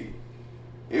to me.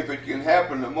 If it can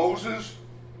happen to Moses,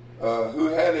 who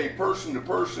had a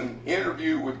person-to-person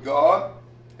interview with God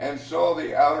and saw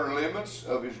the outer limits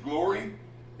of his glory,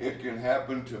 it can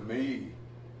happen to me,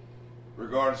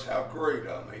 regardless how great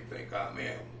I may think I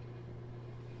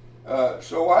am.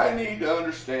 So I need to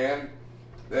understand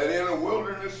that in a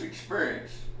wilderness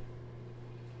experience,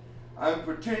 I'm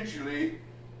potentially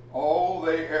all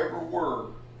they ever were.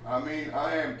 I mean,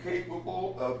 I am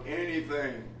capable of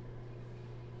anything.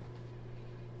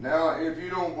 Now, if you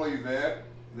don't believe that,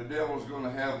 the devil's going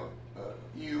to have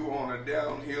you on a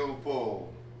downhill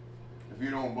pull. If you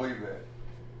don't believe that.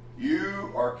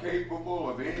 You are capable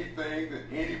of anything that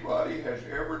anybody has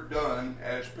ever done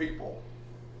as people.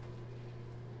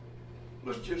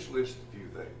 Let's just list a few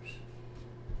things.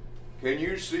 Can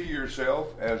you see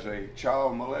yourself as a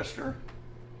child molester?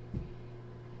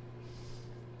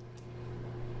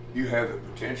 You have the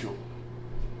potential.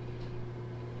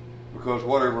 Because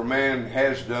whatever man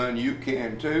has done, you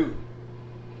can too.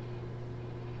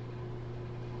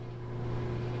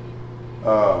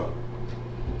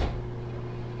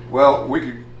 Well, we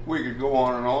could go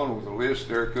on with a list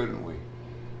there, couldn't we?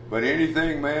 But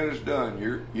anything man has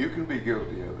done, you can be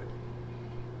guilty of it.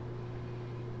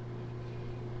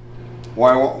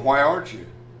 Why aren't you?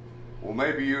 Well,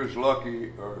 maybe you're as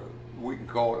lucky, or we can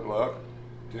call it luck,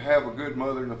 to have a good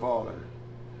mother and a father,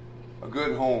 a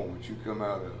good home that you come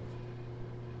out of.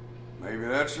 Maybe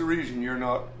that's the reason you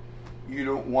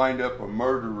don't wind up a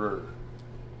murderer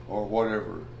or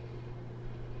whatever.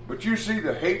 But you see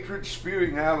the hatred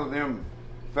spewing out of them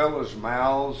fellas'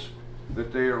 mouths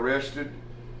that they arrested.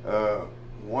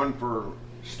 One for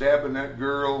stabbing that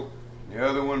girl, the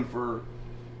other one for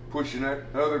pushing that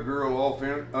other girl off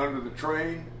under the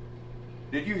train.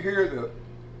 Did you hear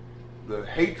the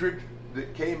hatred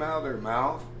that came out of their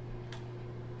mouth?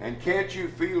 And can't you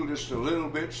feel just a little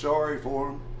bit sorry for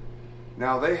them?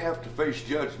 Now, they have to face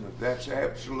judgment. That's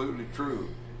absolutely true.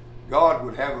 God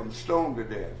would have them stoned to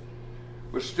death.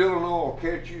 But still in all,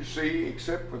 can't you see,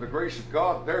 except for the grace of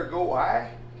God, there go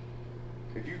I?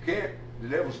 If you can't, the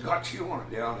devil's got you on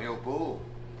a downhill pull.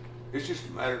 It's just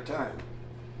a matter of time.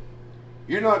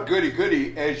 You're not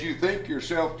goody-goody as you think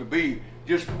yourself to be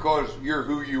just because you're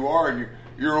who you are and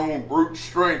your own brute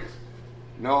strength.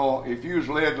 No, if you was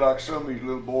led like some of these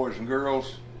little boys and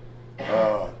girls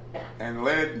and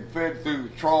led and fed through the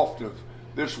trough of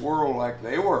this world like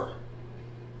they were,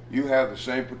 you have the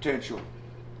same potential.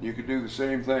 You could do the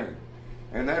same thing.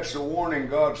 And that's the warning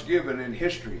God's given in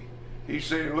history. He's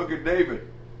saying, look at David.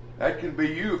 That can be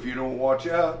you if you don't watch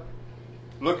out.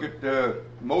 Look at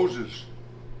Moses.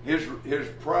 His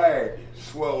pride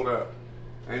swelled up,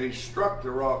 and he struck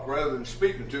the rock rather than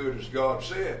speaking to it as God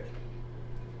said.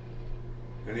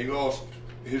 And he lost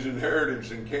his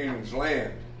inheritance in Canaan's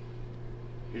land.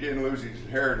 He didn't lose his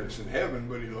inheritance in heaven,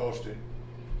 but he lost it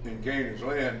in Canaan's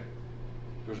land,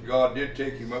 because God did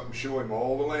take him up and show him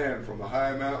all the land from a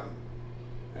high mountain.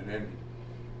 And then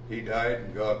he died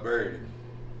and God buried him.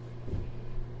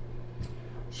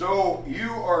 So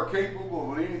you are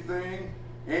capable of anything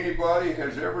anybody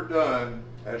has ever done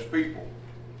as people.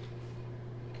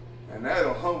 And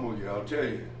that'll humble you, I'll tell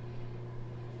you.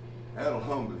 That'll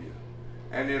humble you.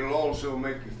 And it'll also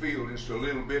make you feel just a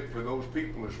little bit for those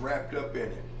people that's wrapped up in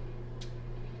it.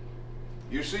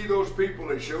 You see those people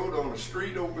they showed on the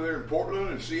street over there in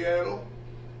Portland and Seattle?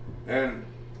 And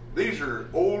these are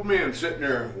old men sitting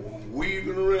there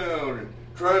weaving around and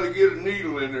trying to get a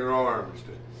needle in their arms.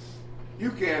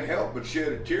 You can't help but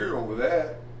shed a tear over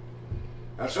that.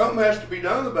 Now, something has to be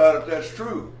done about it, that's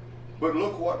true. But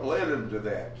look what led them to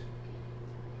that.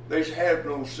 They have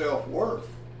no self-worth.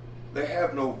 They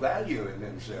have no value in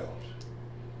themselves.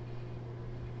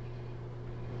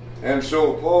 And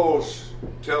so Paul's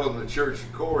telling the church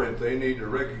of Corinth they need to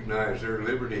recognize their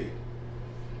liberty,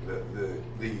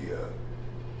 the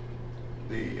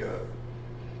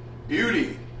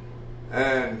beauty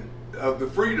and of the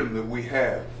freedom that we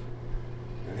have,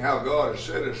 and how God has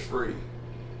set us free.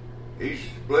 He's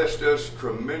blessed us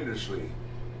tremendously,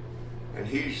 and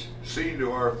He's seen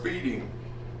to our feeding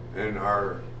and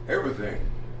our everything.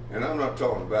 And I'm not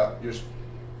talking about just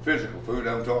physical food,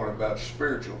 I'm talking about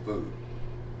spiritual food.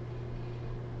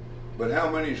 But how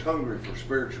many's hungry for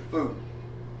spiritual food?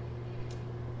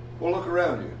 Well, look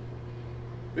around you.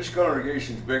 This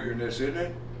congregation's bigger than this, isn't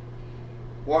it?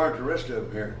 Why aren't the rest of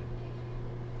them here?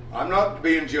 I'm not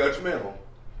being judgmental.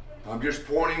 I'm just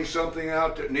pointing something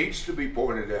out that needs to be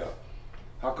pointed out.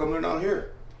 How come they're not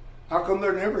here? How come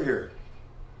they're never here?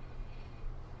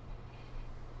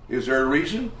 Is there a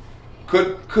reason?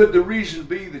 Could the reason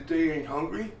be that they ain't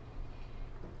hungry?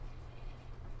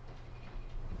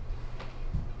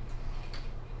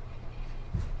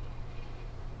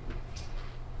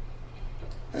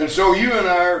 And so you and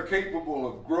I are capable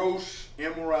of gross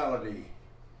immorality.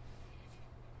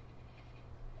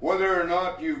 Whether or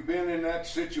not you've been in that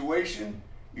situation,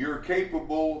 you're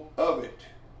capable of it.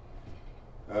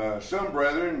 Some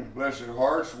brethren, bless their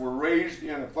hearts, were raised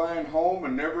in a fine home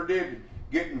and never did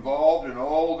get involved in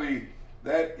all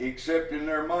that except in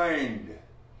their mind.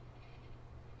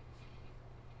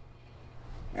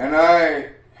 And I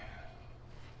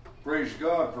praise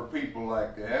God for people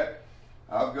like that.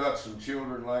 I've got some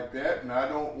children like that, and I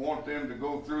don't want them to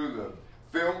go through the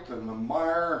filth and the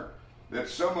mire that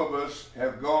some of us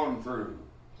have gone through.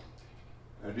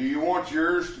 Do you want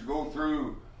yours to go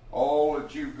through all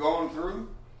that you've gone through?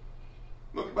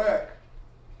 Look back.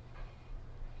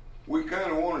 We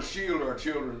kind of want to shield our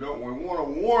children, don't we? We want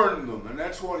to warn them, and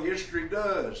that's what history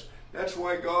does. That's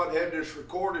why God had this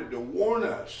recorded, to warn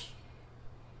us.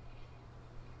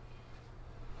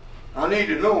 I need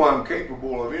to know I'm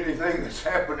capable of anything that's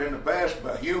happened in the past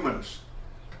by humans.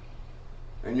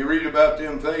 And you read about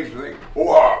them things and think,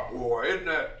 wow, boy, isn't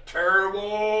that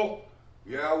terrible?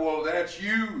 Yeah, well, that's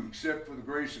you, except for the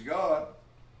grace of God.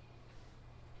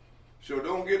 So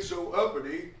don't get so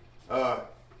uppity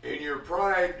in your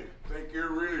pride, think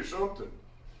you're really something.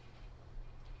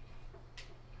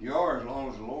 You are, as long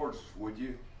as the Lord's with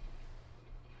you.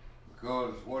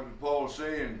 Because what did Paul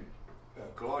say in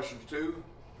Colossians 2,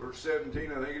 verse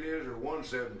 17, I think it is, or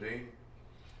 1:17?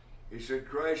 He said,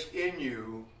 Christ in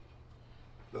you,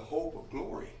 the hope of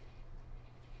glory.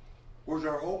 Where's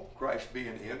our hope? Christ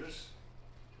being in us.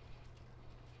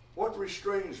 What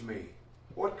restrains me?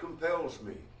 What compels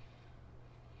me?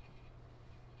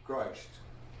 Christ.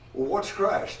 Well, what's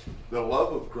Christ? The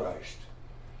love of Christ.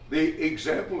 The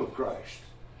example of Christ.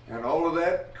 And all of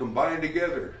that combined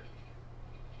together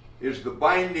is the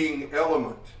binding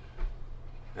element.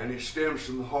 And it stems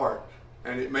from the heart.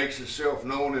 And it makes itself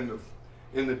known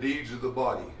in the deeds of the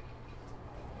body.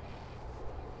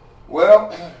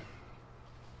 Well,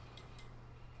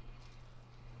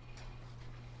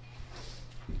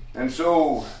 and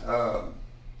so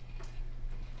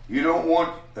you don't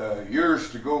want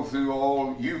yours to go through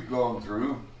all you've gone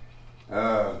through.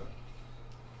 Well,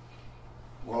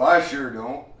 I sure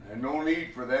don't, and no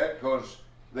need for that, because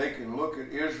they can look at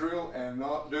Israel and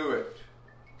not do it.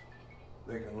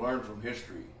 They can learn from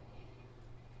history.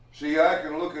 See, I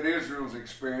can look at Israel's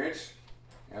experience,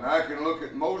 and I can look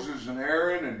at Moses and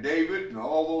Aaron and David and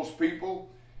all those people,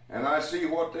 and I see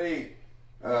what they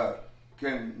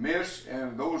can miss,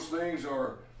 and those things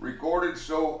are recorded,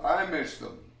 so I miss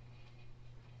them.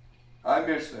 I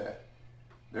miss that.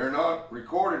 They're not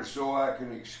recorded so I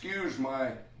can excuse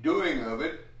my doing of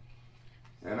it,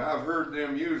 and I've heard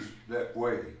them used that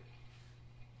way.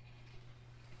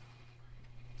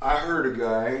 I heard a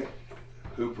guy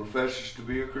who professes to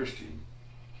be a Christian.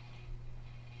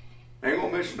 I ain't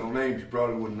gonna mention no names, you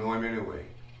probably wouldn't know him anyway.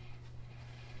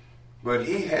 But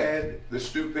he had the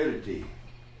stupidity,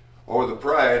 or the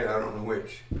pride, I don't know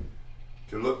which,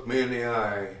 to look me in the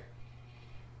eye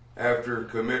after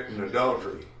committing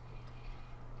adultery,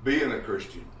 being a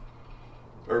Christian,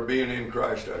 or being in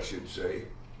Christ, I should say.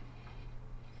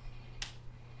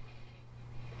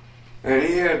 And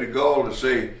he had the gall to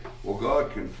say, well,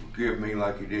 God can forgive me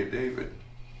like he did David.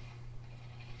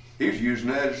 He's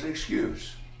using that as an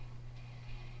excuse.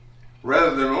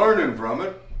 Rather than learning from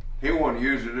it, he wanted to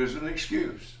use it as an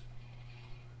excuse.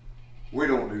 We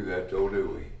don't do that, though, do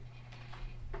we?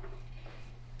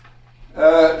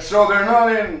 So they're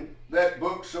not in that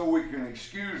book so we can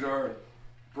excuse our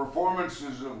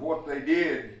performances of what they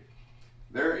did.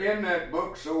 They're in that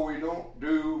book so we don't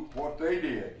do what they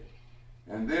did.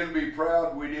 And then be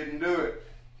proud we didn't do it.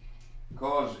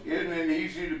 Because isn't it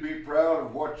easy to be proud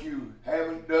of what you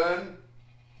haven't done?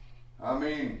 I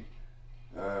mean,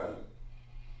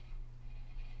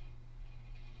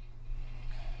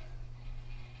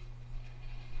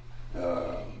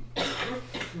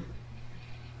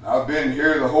 I've been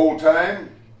here the whole time.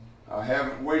 I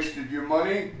haven't wasted your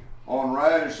money on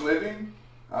riotous living.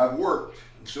 I've worked,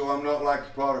 so I'm not like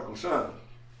the prodigal son.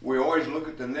 We always look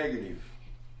at the negative.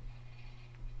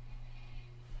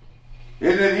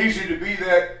 Isn't it easy to be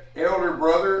that elder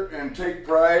brother and take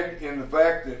pride in the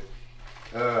fact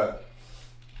that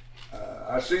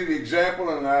I see the example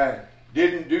and I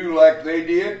didn't do like they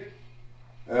did.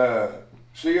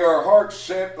 See, our hearts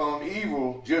set on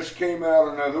evil just came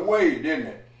out another way, didn't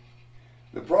it?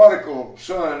 The prodigal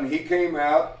son, he came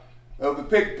out of the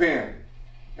pig pen,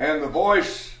 and the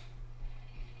voice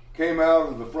came out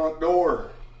of the front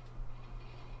door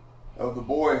of the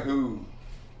boy who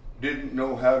didn't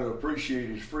know how to appreciate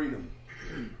his freedom,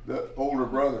 the older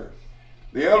brother.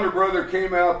 The elder brother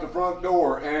came out the front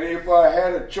door, and if I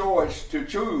had a choice to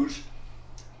choose,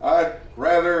 I'd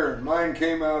rather mine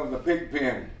came out of the pig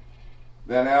pen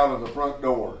than out of the front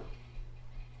door.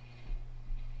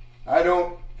 I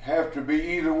don't have to be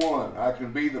either one. I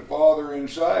can be the father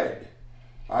inside.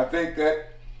 I think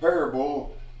that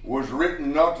parable was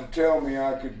written not to tell me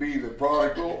I could be the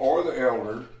prodigal or the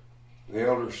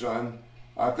elder son.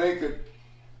 I think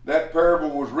that parable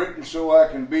was written so I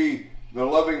can be the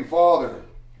loving father,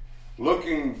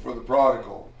 looking for the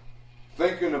prodigal,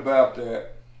 thinking about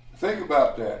that. Think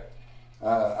about that.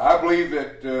 I believe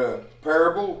that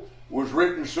parable was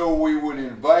written so we would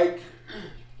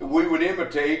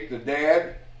imitate the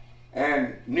dad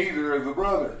and neither of the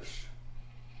brothers.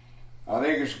 I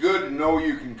think it's good to know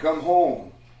you can come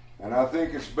home, and I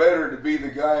think it's better to be the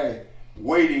guy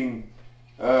waiting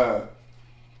for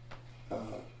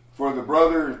the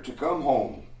brother to come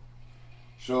home.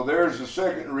 So there's the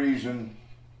second reason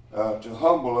to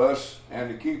humble us and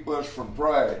to keep us from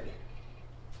pride.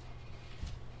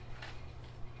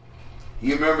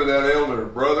 You remember that elder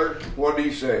brother? What did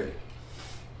he say?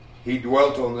 He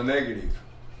dwelt on the negative.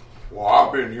 Well,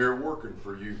 I've been here working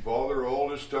for you, Father, all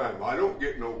this time. I don't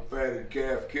get no fatted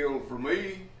calf killed for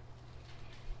me.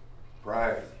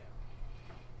 Pride.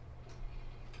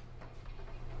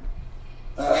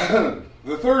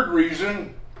 The third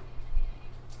reason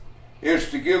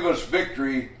is to give us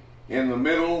victory in the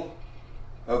middle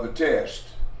of the test.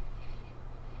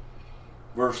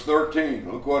 Verse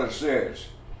 13, look what it says.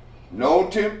 No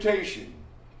temptation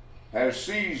has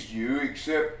seized you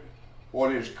except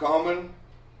what is common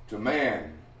to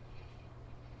man.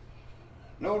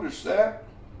 Notice that?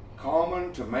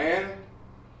 Common to man.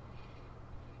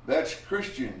 That's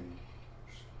Christians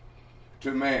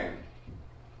to man.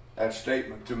 That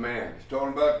statement to man. It's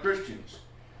talking about Christians.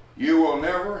 You will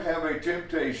never have a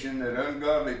temptation that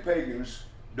ungodly pagans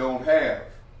don't have.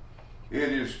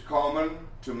 It is common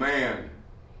to man.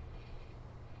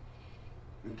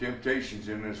 The temptations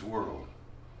in this world.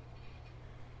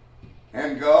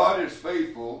 And God is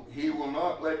faithful. He will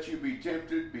not let you be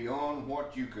tempted beyond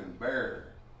what you can bear.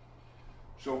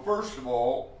 So first of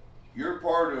all, you're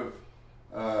part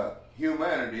of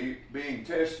humanity being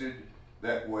tested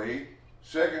that way.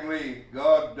 Secondly,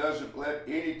 God doesn't let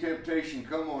any temptation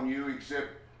come on you except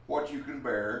what you can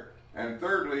bear. And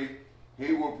thirdly,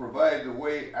 He will provide the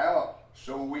way out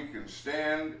so we can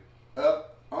stand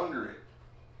up under it.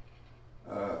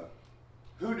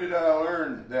 Who did I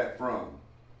learn that from?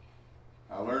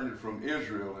 I learned it from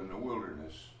Israel in the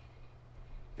wilderness.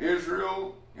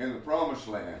 Israel in the promised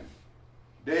land.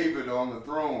 David on the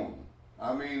throne.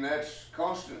 I mean, that's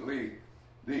constantly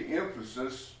the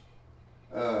emphasis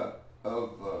of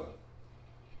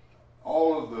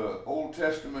all of the Old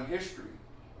Testament history.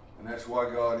 And that's why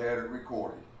God had it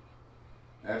recorded.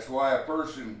 That's why a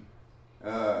person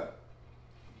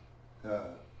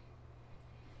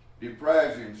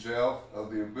deprives himself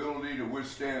of the ability to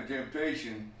withstand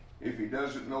temptation if he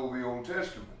doesn't know the Old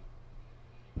Testament.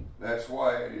 That's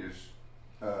why it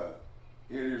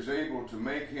is able to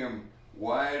make him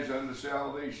wise unto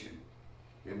salvation.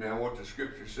 Isn't that what the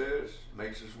Scripture says?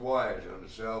 Makes us wise unto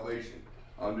salvation,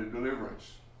 unto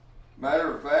deliverance.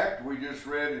 Matter of fact, we just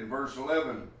read in verse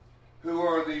 11, who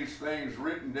are these things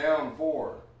written down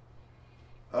for?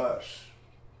 Us.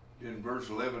 Didn't verse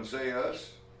 11 say us?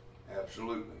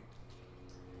 Absolutely.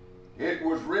 It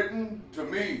was written to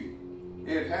me.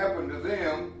 It happened to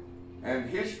them, and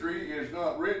history is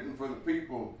not written for the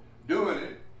people doing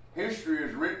it. History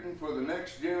is written for the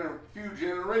next few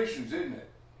generations, isn't it?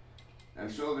 And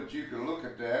so that you can look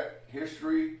at that,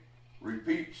 history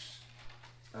repeats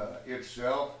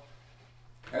itself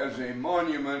as a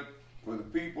monument for the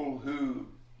people who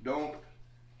don't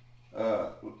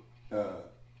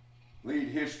lead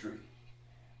history.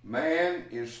 Man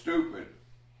is stupid.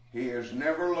 He has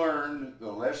never learned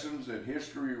the lessons that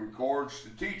history records to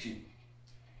teach him.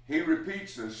 He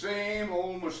repeats the same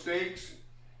old mistakes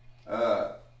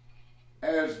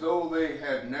as though they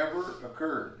had never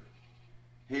occurred.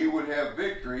 He would have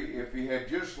victory if he had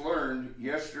just learned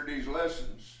yesterday's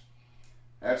lessons.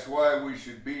 That's why we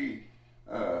should be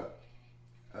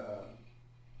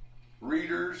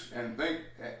readers and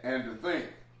to think.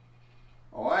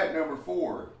 All right, number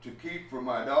 4, to keep from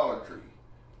idolatry.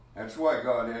 That's why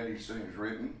God had these things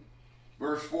written.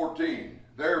 Verse 14,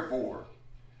 therefore.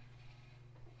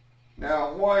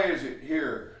 Now, why is it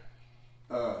here?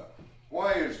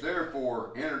 Why is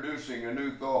therefore introducing a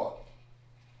new thought?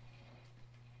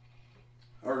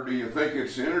 Or do you think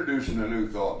it's introducing a new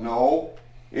thought? No,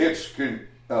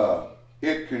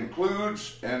 it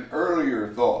concludes an earlier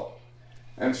thought.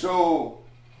 And so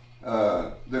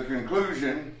the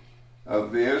conclusion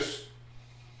of this,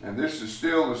 and this is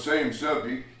still the same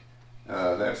subject,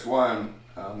 that's why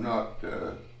I'm not,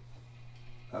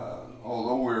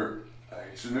 although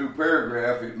it's a new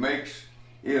paragraph, it makes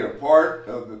it a part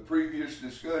of the previous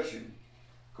discussion.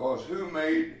 Because who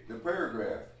made the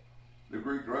paragraph? The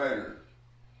Greek writer,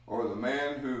 or the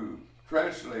man who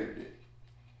translated it?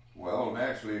 Well,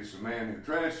 naturally it's the man who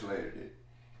translated it.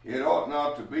 It ought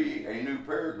not to be a new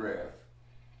paragraph.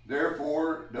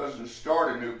 Therefore, it doesn't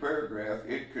start a new paragraph.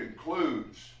 It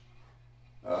concludes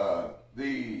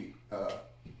the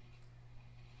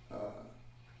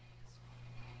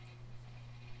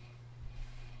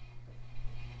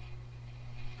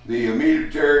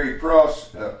immediate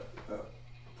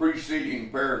preceding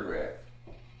paragraph.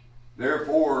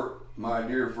 Therefore, my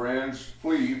dear friends,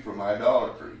 flee from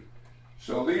idolatry.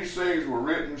 So these things were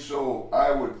written so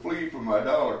I would flee from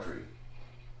idolatry.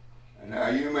 And now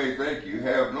you may think you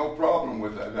have no problem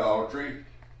with idolatry,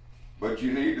 but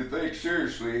you need to think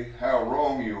seriously how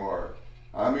wrong you are.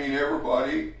 I mean,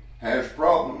 everybody has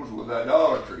problems with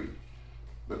idolatry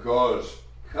because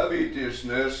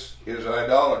covetousness is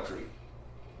idolatry.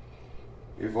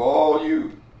 If all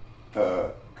you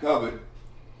covet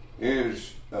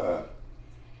is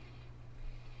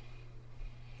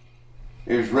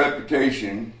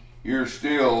reputation, you're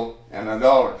still an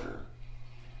idolater.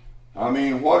 I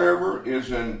mean, whatever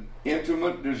is an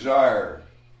intimate desire,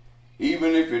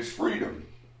 even if it's freedom,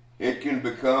 it can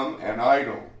become an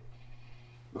idol.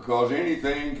 Because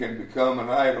anything can become an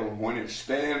idol when it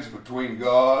stands between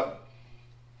God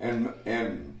and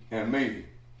me.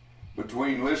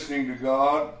 Between listening to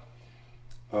God,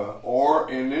 or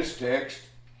in this text,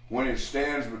 when it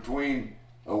stands between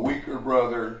a weaker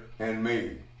brother and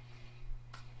me.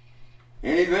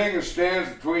 Anything that stands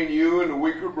between you and a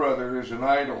weaker brother is an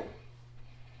idol.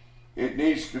 It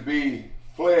needs to be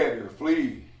fled or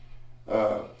flee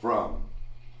from.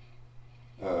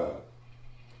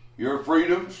 Your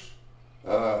freedoms,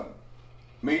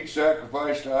 meat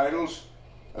sacrificed to idols,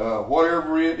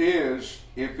 whatever it is,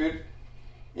 if it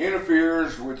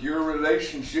interferes with your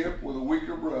relationship with a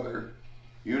weaker brother,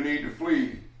 you need to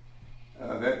flee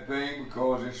that thing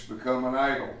because it's become an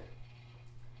idol.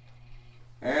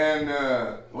 And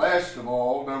last of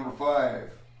all, number 5,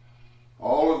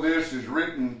 all of this is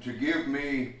written to give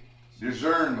me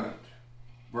discernment.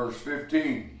 Verse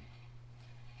 15.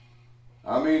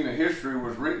 I mean, the history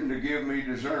was written to give me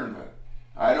discernment.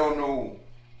 I don't know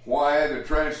why the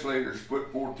translators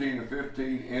put 14 to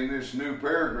 15 in this new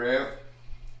paragraph.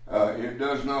 It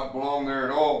does not belong there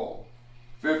at all.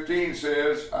 15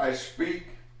 says, I speak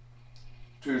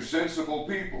to sensible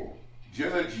people.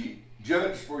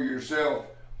 Judge for yourself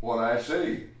what I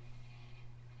say.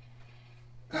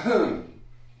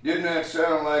 Didn't that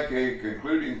sound like a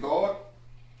concluding thought?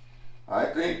 I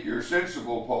think you're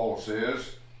sensible, Paul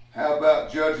says. How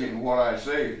about judging what I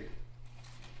say?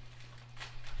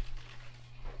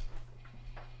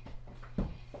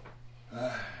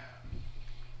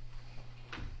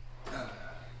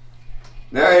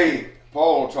 Now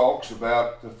Paul talks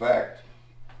about the fact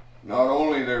not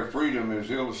only their freedom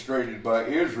is illustrated by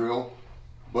Israel,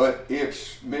 but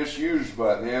it's misused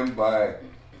by them by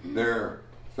their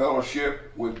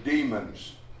fellowship with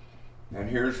demons. And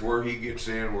here's where he gets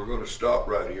in. We're going to stop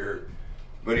right here.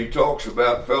 But he talks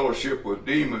about fellowship with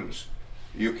demons.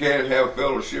 You can't have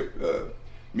fellowship,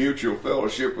 mutual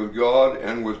fellowship with God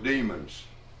and with demons.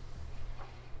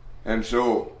 And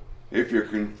so, if you're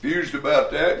confused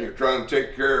about that, and you're trying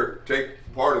to take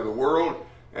part of the world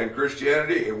and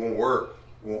Christianity, it won't work.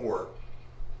 It won't work.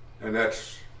 And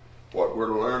that's what we're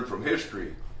to learn from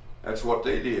history. That's what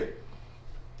they did.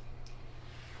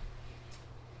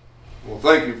 Well,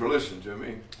 thank you for listening to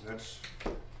me.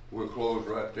 We'll close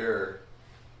right there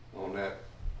on that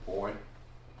point.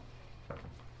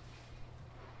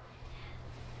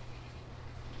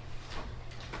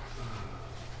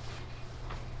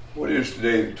 What is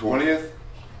today, the 20th?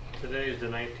 Today is the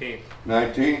 19th.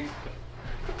 19th?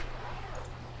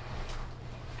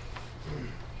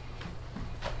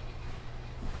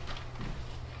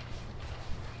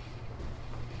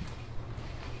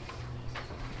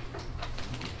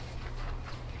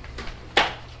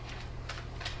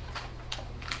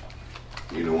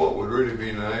 You know what would really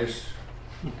be nice?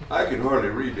 I can hardly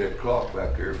read that clock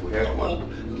back there if we had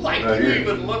one. Like right you here.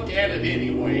 even look at it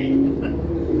anyway.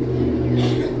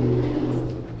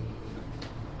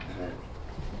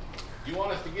 You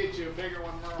want us to get you a bigger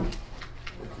one,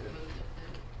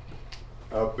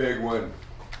 Merle? A big one,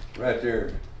 right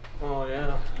there. Oh,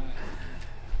 yeah.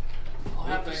 I'll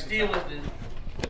have to steal it then.